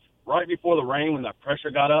because right before the rain, when that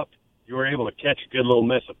pressure got up, you were able to catch a good little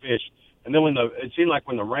mess of fish. And then it seemed like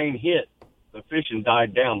when the rain hit, the fishing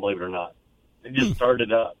died down, believe it or not. It just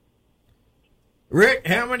started up. Rick,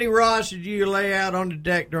 how many rods did you lay out on the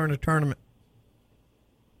deck during the tournament?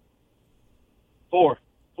 4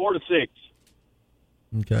 to 6.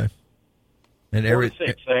 Okay. And 4 to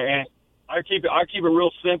 6. And I keep it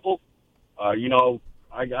real simple. I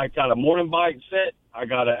got a morning bite set. I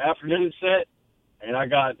got an afternoon set, and I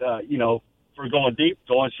got for going deep,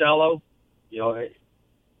 going shallow.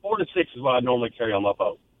 4 to 6 is what I normally carry on my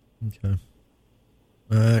boat. Okay.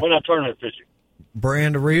 When I tournament fishing.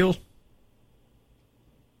 Brand of reels?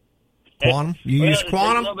 Quantum? You use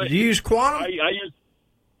Quantum? Do you use Quantum?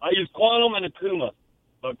 I use Quantum and Akuma,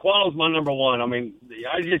 but Quantum's my number one. I mean,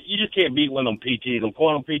 you just can't beat one of them PTs. Them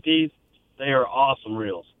Quantum PTs, they are awesome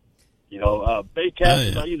reels. Bait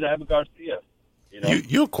casters, I use Abu Garcia.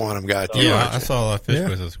 You're a Quantum guy too. Yeah, I saw a lot of fish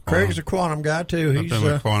with his Quantum. Craig's a Quantum guy too. I've been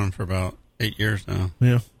with Quantum for about 8 years now.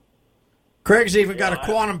 Yeah. Craig's even got a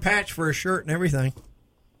Quantum patch for his shirt and everything.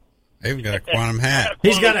 I even got a Quantum hat.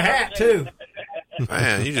 He's got a hat too.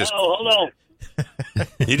 Man, you just hold on.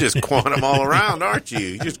 You just Quantum all around, aren't you?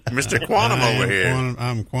 You just Mr. Quantum over here.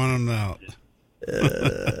 I'm Quantum out.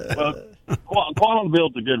 Quantum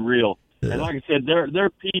built a good reel, and like I said, their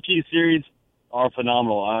PT series are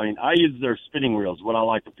phenomenal. I mean, I use their spinning reels. What I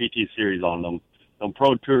like the PT series on them,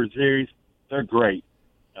 Pro Tour series, they're great.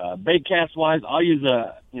 Bait cast wise, I'll use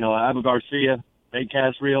Abu Garcia bait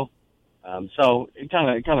cast reel. So it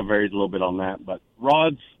kind of varies a little bit on that. But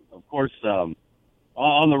rods, of course, on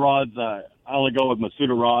the rods, I only go with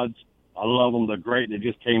Masuda rods. I love them. They're great. They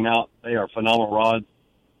just came out. They are phenomenal rods.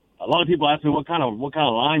 A lot of people ask me what kind of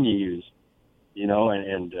line you use,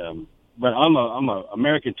 but I'm a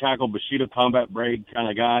American Tackle Bushido combat braid kind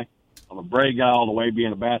of guy. I'm a braid guy all the way,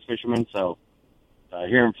 being a bass fisherman. So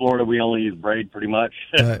here in Florida, we only use braid pretty much.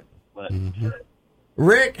 Right. But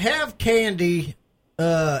Rick, have Candy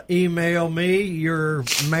email me your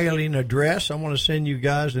mailing address. I want to send you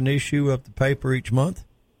guys an issue of the paper each month.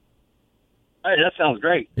 Hey, that sounds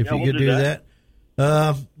great. If you could do that.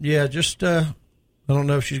 Just I don't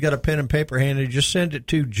know if she's got a pen and paper handy. Just send it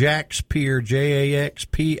to jaxpier,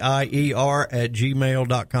 JAXPIER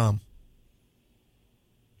 @gmail.com.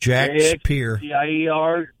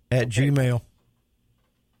 jaxpier @gmail.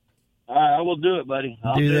 All right, I will do it, buddy.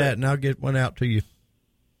 I'll do that, it. and I'll get one out to you.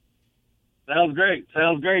 Sounds great.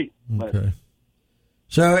 Okay.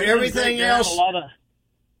 So everything else.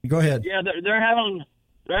 Go ahead. Yeah, they're having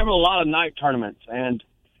a lot of night tournaments, and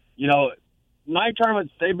night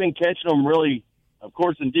tournaments, they've been catching them really, of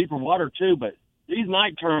course, in deeper water too. But these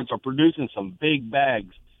night tournaments are producing some big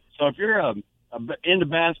bags. So if you're into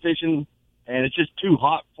bass fishing and it's just too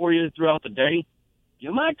hot for you throughout the day,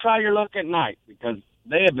 you might try your luck at night because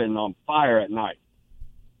they have been on fire at night.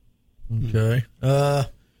 Okay.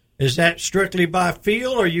 Is that strictly by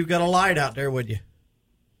feel, or you got a light out there with you?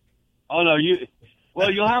 Oh no,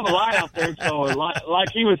 you'll have a light out there. So like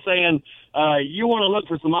he was saying, you want to look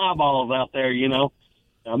for some eyeballs out there.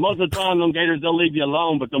 Most of the time, them gators, they'll leave you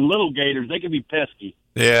alone, but them little gators, they can be pesky.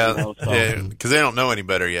 Yeah, because they don't know any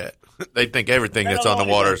better yet. They think everything that's on the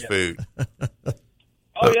water is food.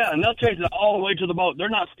 Oh yeah, and they'll chase it all the way to the boat. They're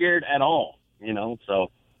not scared at all.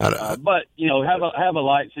 So. But have a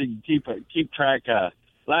light so you can keep track.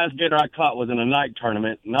 Last gator I caught was in a night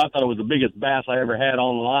tournament, and I thought it was the biggest bass I ever had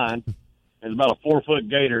on the line. It was about a 4-foot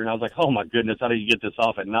gator, and I was like, "Oh my goodness, how do you get this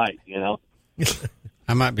off at night?"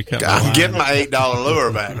 I might be cutting. I'm getting my $8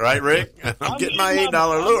 lure back, right, Rick? I'm getting my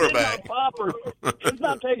 $8 lure back. It's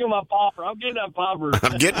not taking my popper. I'm getting that popper.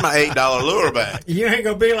 I'm getting my $8 lure back. You ain't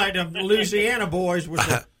gonna be like the Louisiana boys with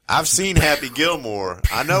the. I've seen Happy Gilmore.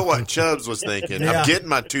 I know what Chubbs was thinking. Yeah. I'm getting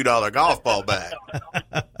my $2 golf ball back.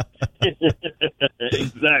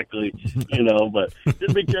 Exactly. But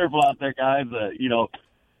just be careful out there, guys.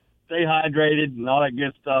 Stay hydrated and all that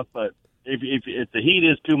good stuff. But if the heat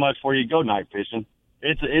is too much for you, go night fishing.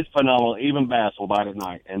 It's phenomenal. Even bass will bite at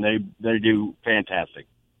night, and they do fantastic.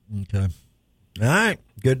 Okay. All right.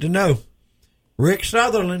 Good to know. Rick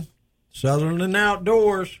Sutherland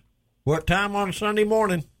Outdoors. What time on Sunday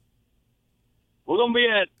morning? We're gonna be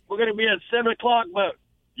at 7:00, but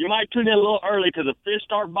you might tune in a little early because the fish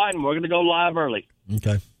start biting. We're gonna go live early.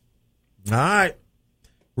 Okay. All right.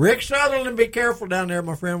 Rick Sutherland, be careful down there,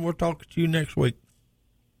 my friend. We'll talk to you next week.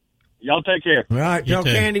 Y'all take care. All right. Tell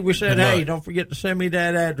Candy we said, hey, don't forget to send me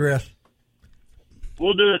that address.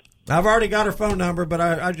 We'll do it. I've already got her phone number, but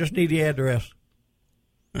I just need the address.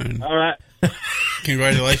 All right.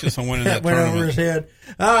 Congratulations on winning that went tournament. over his head.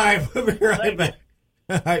 All right. We'll be right back.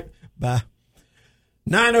 All right. Bye.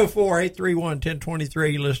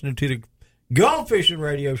 904-831-1023. Listening to the Gone Fishing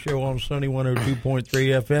Radio Show on Sunny 102.3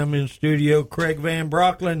 FM. In studio, Craig Van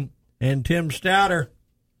Brocklin and Tim Stouter.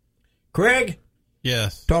 Craig?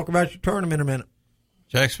 Yes. Talk about your tournament a minute.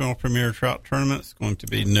 Jacksonville Premier Trout Tournament is going to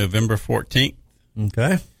be November 14th.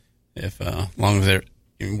 Okay. If long as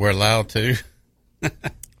we're allowed to.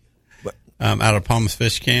 Out of Palmas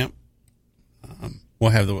Fish Camp. We'll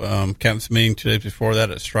have the captain's meeting 2 days before that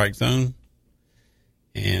at Strike Zone.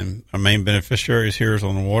 And our main beneficiary is Heroes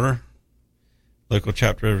on the Water. Local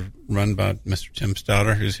chapter run by Mr. Tim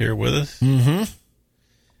Stouter, who's here with us. Mm-hmm.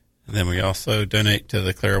 And then we also donate to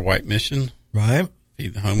the Clara White Mission. Right.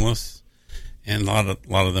 Feed the homeless. And a lot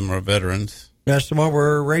of them are veterans. That's the one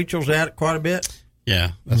where Rachel's at quite a bit?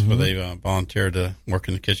 Yeah, that's where they volunteered to work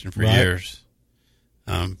in the kitchen for years.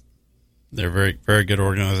 They're a very, very good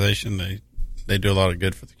organization. They do a lot of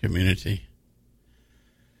good for the community.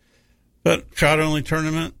 But trout-only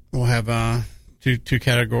tournament, we'll have two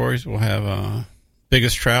categories. We'll have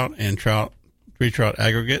biggest trout and free trout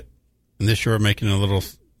aggregate. And this year we're making a little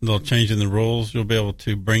change in the rules. You'll be able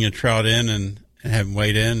to bring a trout in and have him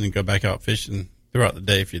weighed in and go back out fishing throughout the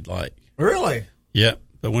day if you'd like. Really? Yep.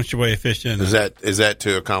 But once you weigh a fish in, is that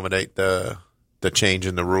to accommodate the change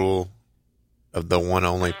in the rule of the one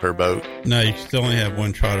only per boat? No, you still only have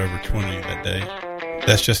one trout over 20 that day.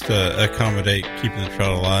 That's just to accommodate keeping the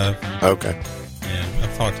trout alive. Okay. Yeah,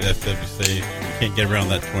 I've talked to FWC. You can't get around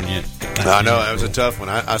that 20 yet. I know, that was a tough one.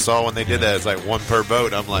 I saw when they did that, it's like one per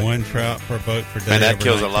boat. I'm like, one trout per boat per day. And that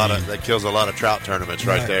kills a lot of trout tournaments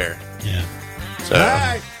right there. Yeah. So. All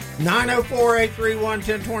right.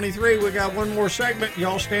 904-831-1023. We got one more segment.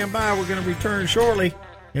 Y'all stand by. We're going to return shortly,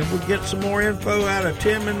 and we'll get some more info out of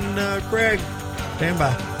Tim and Craig. Stand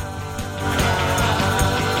by.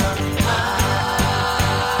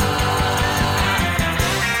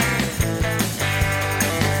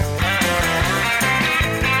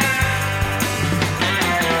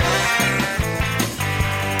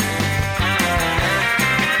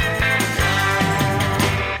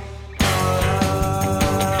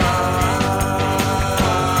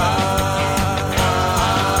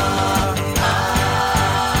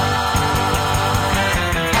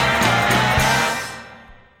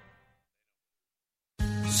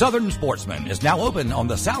 Southern Sportsman is now open on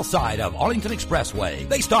the south side of Arlington Expressway.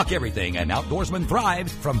 They stock everything an outdoorsman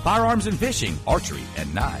thrives, from firearms and fishing, archery,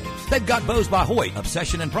 and knives. They've got bows by Hoyt,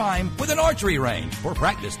 Obsession, and Prime with an archery range for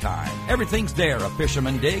practice time. Everything's there of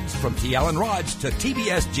Fisherman Digs, from T. Allen rods to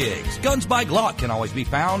TBS jigs. Guns by Glock can always be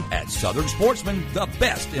found at Southern Sportsman, the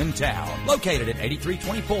best in town. Located at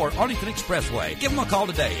 8324 Arlington Expressway. Give them a call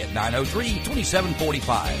today at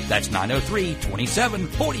 903-2745. That's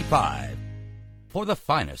 903-2745. For the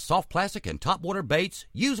finest soft plastic and topwater baits,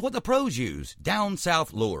 use what the pros use, Down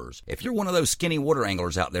South Lures. If you're one of those skinny water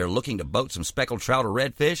anglers out there looking to boat some speckled trout or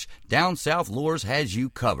redfish, Down South Lures has you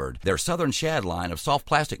covered. Their Southern Shad line of soft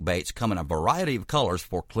plastic baits come in a variety of colors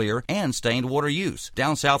for clear and stained water use.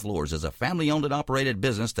 Down South Lures is a family-owned and operated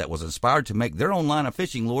business that was inspired to make their own line of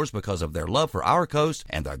fishing lures because of their love for our coast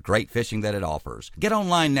and the great fishing that it offers. Get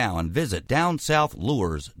online now and visit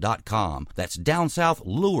DownSouthLures.com. That's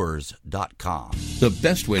DownSouthLures.com. The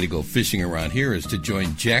best way to go fishing around here is to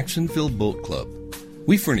join Jacksonville Boat Club.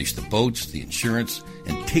 We furnish the boats, the insurance,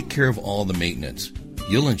 and take care of all the maintenance.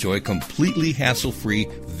 You'll enjoy completely hassle-free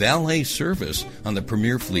valet service on the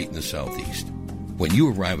premier fleet in the Southeast. When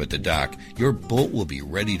you arrive at the dock, your boat will be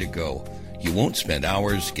ready to go. You won't spend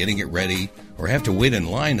hours getting it ready or have to wait in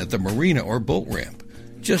line at the marina or boat ramp.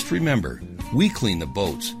 Just remember, we clean the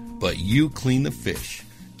boats, but you clean the fish.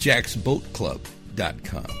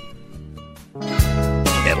 JacksBoatClub.com.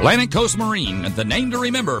 Atlantic Coast Marine, the name to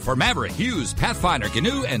remember for Maverick, Hughes, Pathfinder,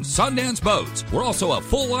 Canoe, and Sundance boats. We're also a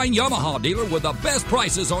full-line Yamaha dealer with the best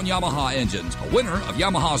prices on Yamaha engines. A winner of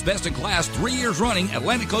Yamaha's Best in Class 3 years running,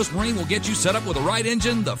 Atlantic Coast Marine will get you set up with the right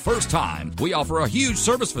engine the first time. We offer a huge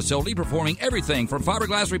service facility performing everything from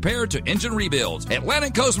fiberglass repair to engine rebuilds.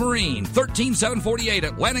 Atlantic Coast Marine, 13748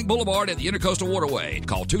 Atlantic Boulevard at the Intercoastal Waterway.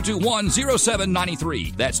 Call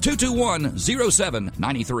 221-0793. That's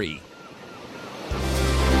 221-0793.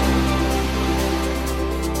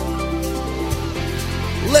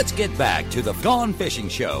 Let's get back to the Gone Fishing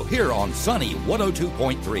Show here on Sunny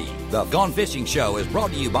 102.3. The Gone Fishing Show is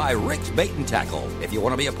brought to you by Rick's Bait and Tackle. If you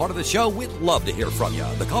want to be a part of the show, we'd love to hear from you.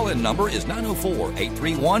 The call-in number is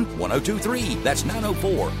 904-831-1023. That's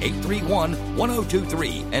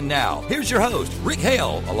 904-831-1023. And now, here's your host, Rick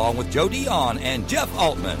Hale, along with Joe Dion and Jeff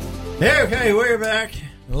Altman. Okay, we're back.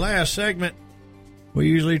 The last segment, we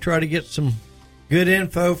usually try to get some good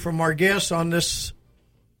info from our guests on this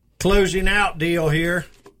closing out deal here.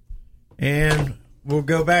 And we'll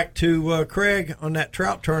go back to Craig on that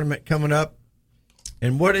trout tournament coming up.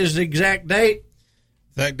 And what is the exact date?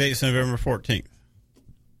 Exact date's November 14th.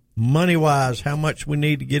 Money-wise, how much we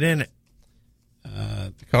need to get in it?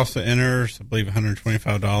 The cost of enters, I believe,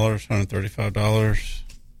 $125, $135.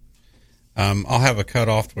 I'll have a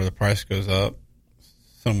cutoff where the price goes up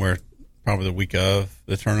somewhere probably the week of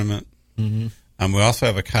the tournament. Mm-hmm. We also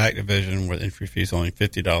have a kayak division where the entry fee is only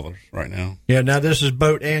 $50 right now. Yeah, now this is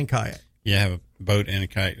boat and kayak. Yeah, I have a boat and a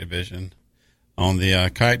kayak division. On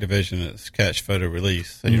the kayak division, it's catch, photo,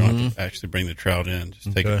 release, so you don't have to actually bring the trout in.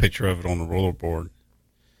 Just take a picture of it on the roller board.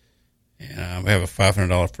 And we have a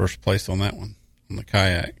 $500 first place on that one. On the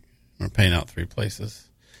kayak, we're paying out 3 places.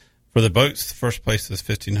 For the boats, the first place is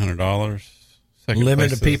 $1,500.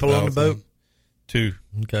 Limited people on the boat? 2.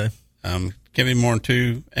 Okay. Can't be more than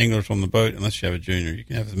 2 anglers on the boat unless you have a junior. You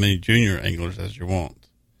can have as many junior anglers as you want.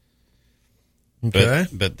 Okay.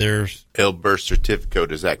 But there's... El birth certificate,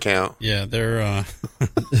 does that count? Yeah, they're...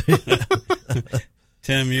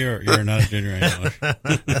 Tim, you're not a junior angler.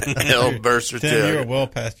 El birth certificate. Tim, you're a well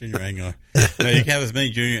past junior angler. No, you can have as many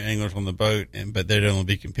junior anglers on the boat, but they'd only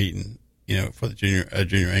be competing, for the junior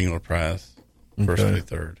angler prize, first through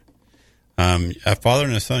third. A father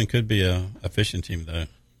and a son could be a fishing team, though,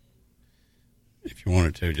 if you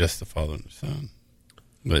wanted to, just the father and the son.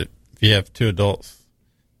 But if you have 2 adults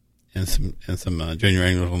and some junior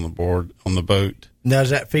anglers on the boat. Now,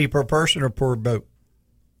 is that fee per person or per boat?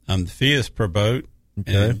 The fee is per boat,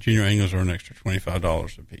 and junior anglers are an extra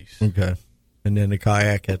 $25 a piece. Okay. And then the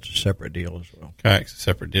kayak, that's a separate deal as well. Kayak's a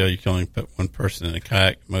separate deal. You can only put 1 person in a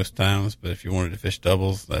kayak most times, but if you wanted to fish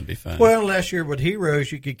doubles, that'd be fine. Well, last year with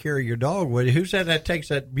Heroes, you could carry your dog with you. Who said that takes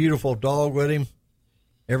that beautiful dog with him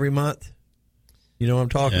every month? You know what I'm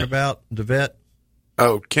talking about? The vet?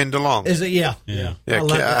 Oh, Ken DeLong. Is it? Yeah. I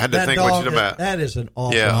had to think what you're about. That is an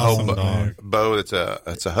awesome dog. Bo, it's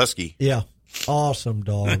a husky. Yeah. Awesome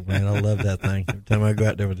dog, man. I love that thing. Every time I go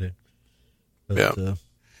out there with it. All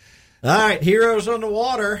right, Heroes on the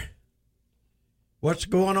Water. What's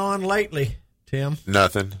going on lately, Tim?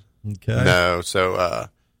 Nothing. Okay. No. So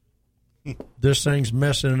This thing's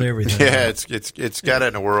messing everything. Yeah, it's got it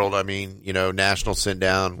in the world. I mean, national sit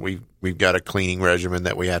down. We've got a cleaning regimen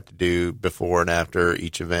that we have to do before and after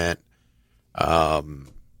each event. From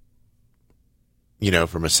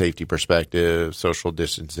a safety perspective, social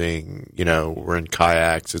distancing. We're in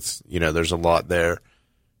kayaks. It's there's a lot there.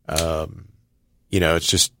 It's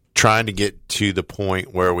just trying to get to the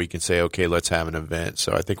point where we can say, okay, let's have an event.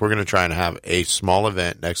 So I think we're going to try and have a small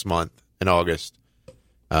event next month in August.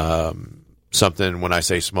 Something, when I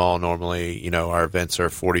say small, normally, our events are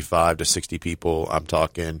 45 to 60 people. I'm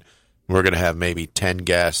talking, we're going to have maybe 10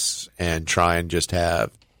 guests and try and just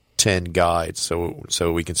have 10 guides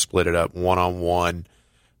so we can split it up one-on-one.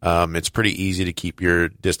 It's pretty easy to keep your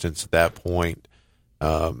distance at that point.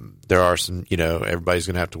 There are some, everybody's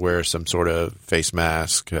going to have to wear some sort of face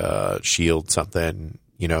mask, shield, something,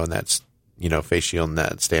 and that's, face shield in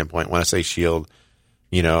that standpoint. When I say shield,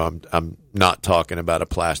 I'm not talking about a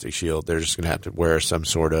plastic shield. They're just going to have to wear some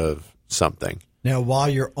sort of something. Now, while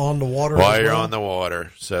you're on the water? While you're on the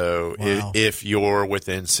water. So if you're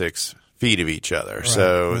within 6 feet of each other. Right,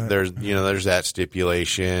 so there's that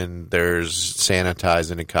stipulation. There's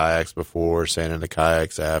sanitizing the kayaks before, sanding the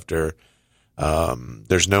kayaks after.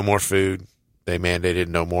 There's no more food. They mandated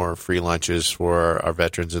no more free lunches for our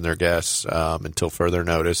veterans and their guests until further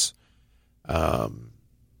notice.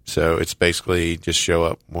 So it's basically just show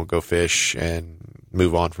up, we'll go fish, and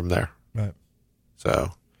move on from there. Right.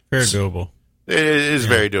 So very doable. It is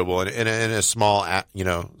very doable in a small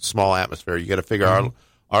atmosphere. You got to figure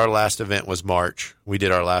our last event was March. We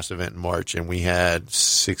did our last event in March, and we had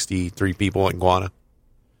 63 people in Guana.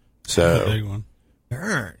 So big one.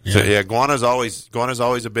 So Guana's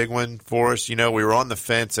always a big one for us. We were on the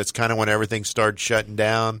fence. That's kind of when everything started shutting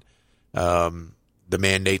down. The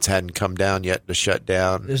mandates hadn't come down yet to shut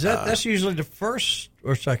down. Is that's usually the first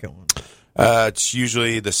or second one? It's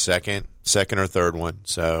usually the second or third one.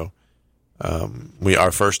 So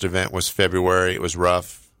our first event was February. It was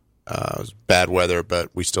rough. It was bad weather,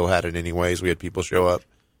 but we still had it anyways. We had people show up.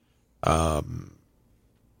 And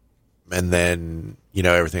then,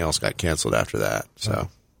 everything else got canceled after that. So,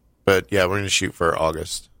 but yeah, we're going to shoot for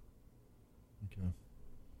August. Okay.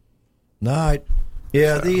 Night.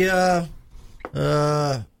 Yeah,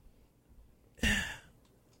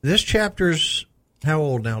 this chapter's how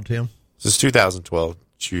old now, Tim? This is 2012,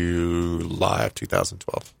 July of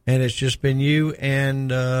 2012. And it's just been you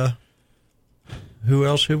and who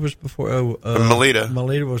else? Who was before? Melita.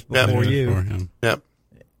 Melita was before you. Before him. Yep.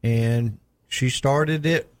 And she started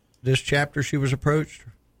it. This chapter, she was approached.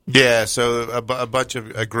 Yeah. So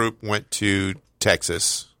a group went to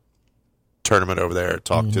Texas tournament over there.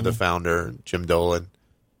 Talked to the founder, Jim Dolan.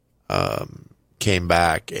 Came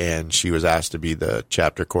back, and she was asked to be the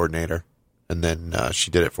chapter coordinator, and then she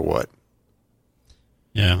did it for what?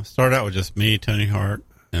 Yeah, started out with just me, Tony Hart,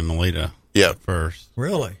 and Melita. Yeah, first.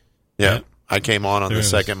 Really? Yeah, yep. I came on the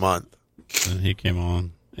second month, and he came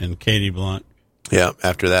on, and Katie Blunt. Yeah,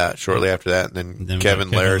 shortly after that, and then Kevin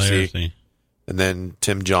Laracy, and then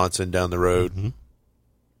Tim Johnson down the road,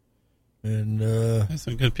 and there's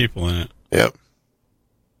some good people in it. Yep.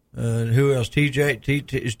 Who else? TJ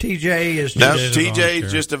is no.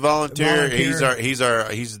 TJ's just a volunteer.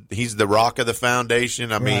 He's the rock of the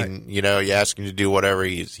foundation. I mean, you ask him to do whatever.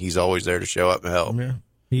 He's always there to show up and help. Yeah.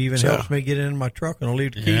 He even helps me get in my truck, and I'll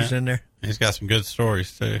leave the keys in there. He's got some good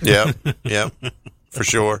stories too. Yep, for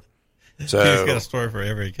sure. So he's got a story for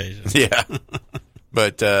every occasion. Yeah,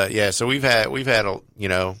 but so we've had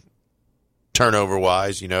turnover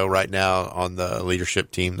wise, right now on the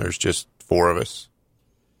leadership team, there's just 4 of us.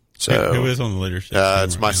 So who is on the leadership team?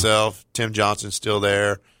 It's myself, Tim Johnson's still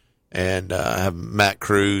there, and I have Matt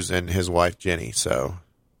Cruz and his wife Jenny. So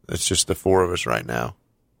it's just the 4 of us right now.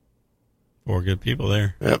 4 good people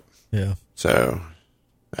there. Yep. Yeah. So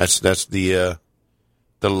that's the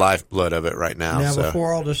lifeblood of it right now. Now,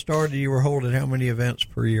 before all this started, you were holding how many events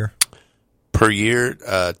per year? Per year,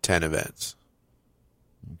 10 events.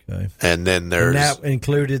 Okay. And then there's... And that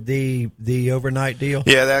included the overnight deal?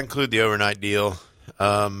 Yeah, that included the overnight deal.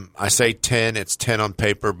 I say 10, it's 10 on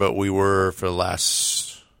paper, but we were, for the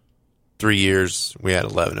last 3 years, we had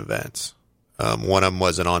 11 events. One of them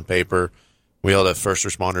wasn't on paper. We held a first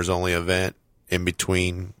responders only event in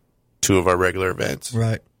between 2 of our regular events.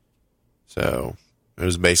 Right. So it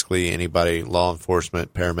was basically anybody, law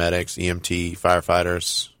enforcement, paramedics, EMT,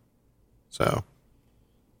 firefighters. So.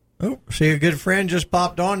 Oh, see, a good friend just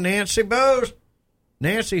popped on, Nancy Bose.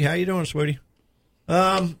 Nancy, how you doing, sweetie?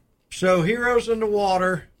 So Heroes in the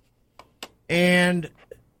Water, and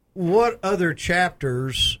what other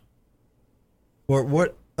chapters, or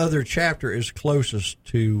what other chapter is closest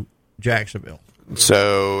to Jacksonville?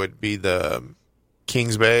 So it'd be the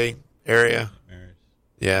Kings Bay area.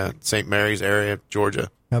 Yeah, St. Mary's area,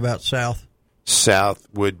 Georgia. How about south? South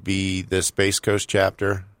would be the Space Coast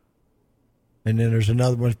chapter. And then there's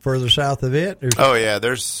another one further south of it?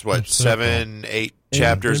 There's 7, 8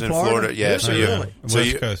 chapters in Florida? Yeah, so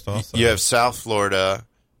you have South Florida,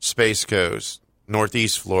 Space Coast,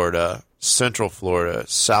 Northeast Florida, Central Florida,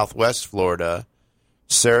 Southwest Florida,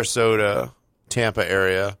 Sarasota, Tampa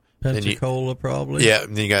area. Pensacola, probably. Yeah,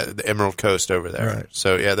 and then you got the Emerald Coast over there. Right.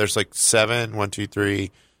 So, yeah, there's like 7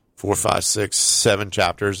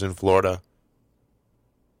 chapters in Florida.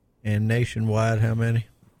 And nationwide, how many?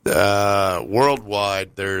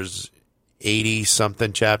 Worldwide, there's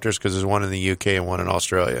 80-something chapters because there's one in the UK and one in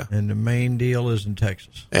Australia. And the main deal is in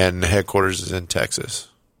Texas. And the headquarters is in Texas.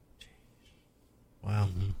 Wow.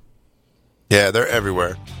 Yeah, they're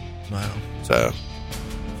everywhere. Wow. So.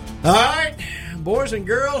 All right, boys and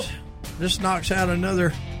girls, this knocks out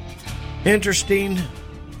another interesting,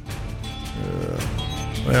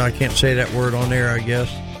 well, I can't say that word on there, I guess.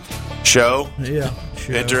 Show? Yeah.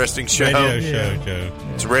 Show. Interesting show. Radio show, Joe.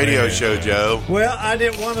 It's a radio show, Joe. Well, I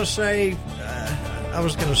didn't want to say, I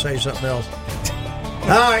was going to say something else. All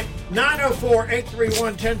right,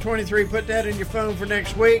 904-831-1023. Put that in your phone for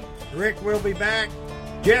next week. Rick will be back.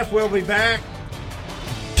 Jeff will be back.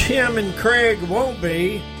 Tim and Craig won't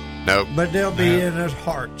be. Nope. But they'll be in his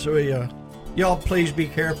heart. So y'all please be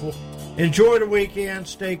careful. Enjoy the weekend.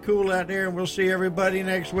 Stay cool out there. And we'll see everybody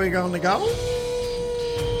next week on the Go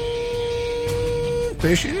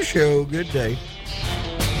Fishing Show. Good day.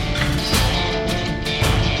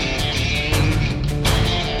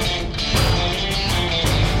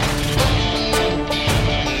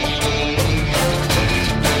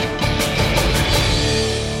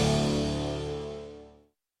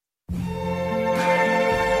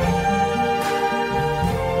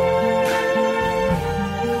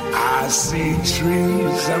 I see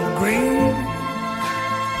trees of green,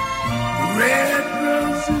 red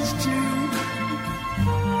roses too.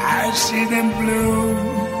 I see them bloom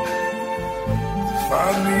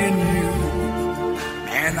for me and you.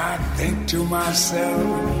 And I think to myself,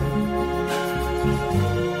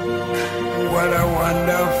 what a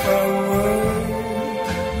wonderful world.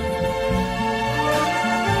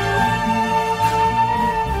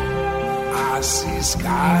 I see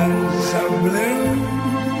skies of blue,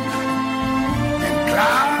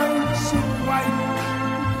 clouds of white,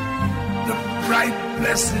 the bright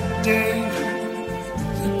blessed day,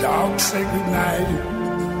 the dark sacred night.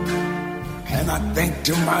 And I think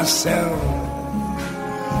to myself,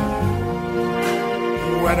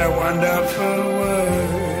 what a wonderful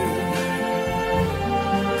world.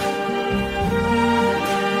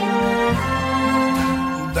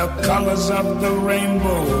 The colors of the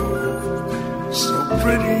rainbow, so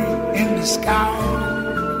pretty in the sky,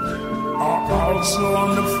 are also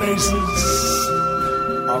on the faces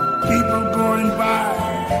of people going by.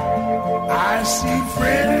 I see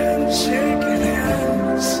friends shaking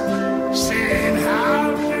hands, saying,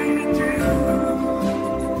 how do you do?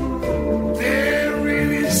 They're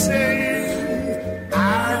really saying, I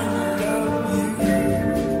love you.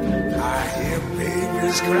 I hear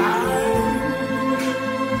babies cry.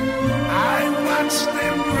 I watch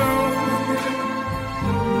them grow.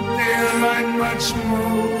 They learn much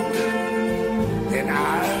more than I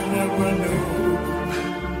never knew.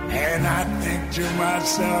 And I think to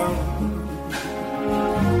myself,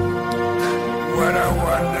 what a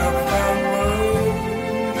wonderful world.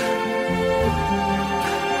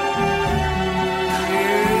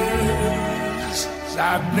 Yes,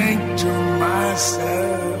 I think to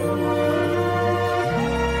myself,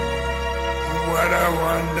 what a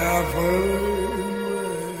wonderful world.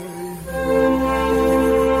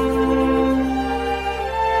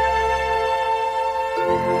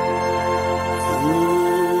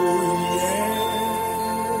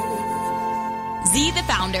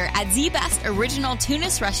 Founder at Z Best Original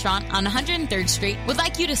Tunis Restaurant on 103rd Street would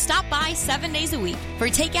like you to stop by 7 days a week for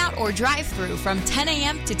takeout or drive-through from 10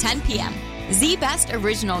 a.m. to 10 p.m. Z Best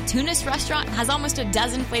Original Tunis Restaurant has almost a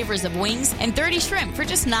dozen flavors of wings and 30 shrimp for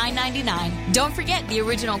just $9.99. Don't forget the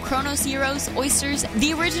original Kronos Gyros, oysters,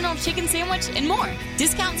 the original chicken sandwich, and more.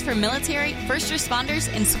 Discounts for military, first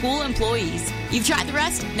responders, and school employees. You've tried the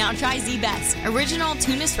rest? Now try Z Best Original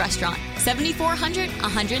Tunis Restaurant, 7400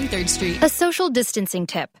 103rd Street. A social distancing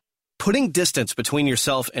tip. Putting distance between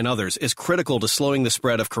yourself and others is critical to slowing the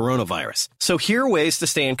spread of coronavirus. So here are ways to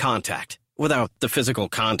stay in contact without the physical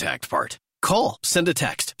contact part. Call, send a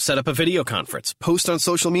text, set up a video conference, post on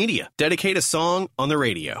social media, dedicate a song on the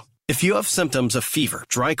radio. If you have symptoms of fever,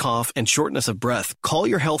 dry cough, and shortness of breath, call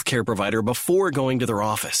your healthcare provider before going to their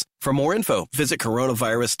office. For more info, visit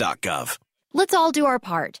coronavirus.gov. Let's all do our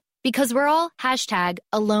part, because we're all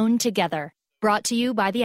 #AloneTogether. Brought to you by the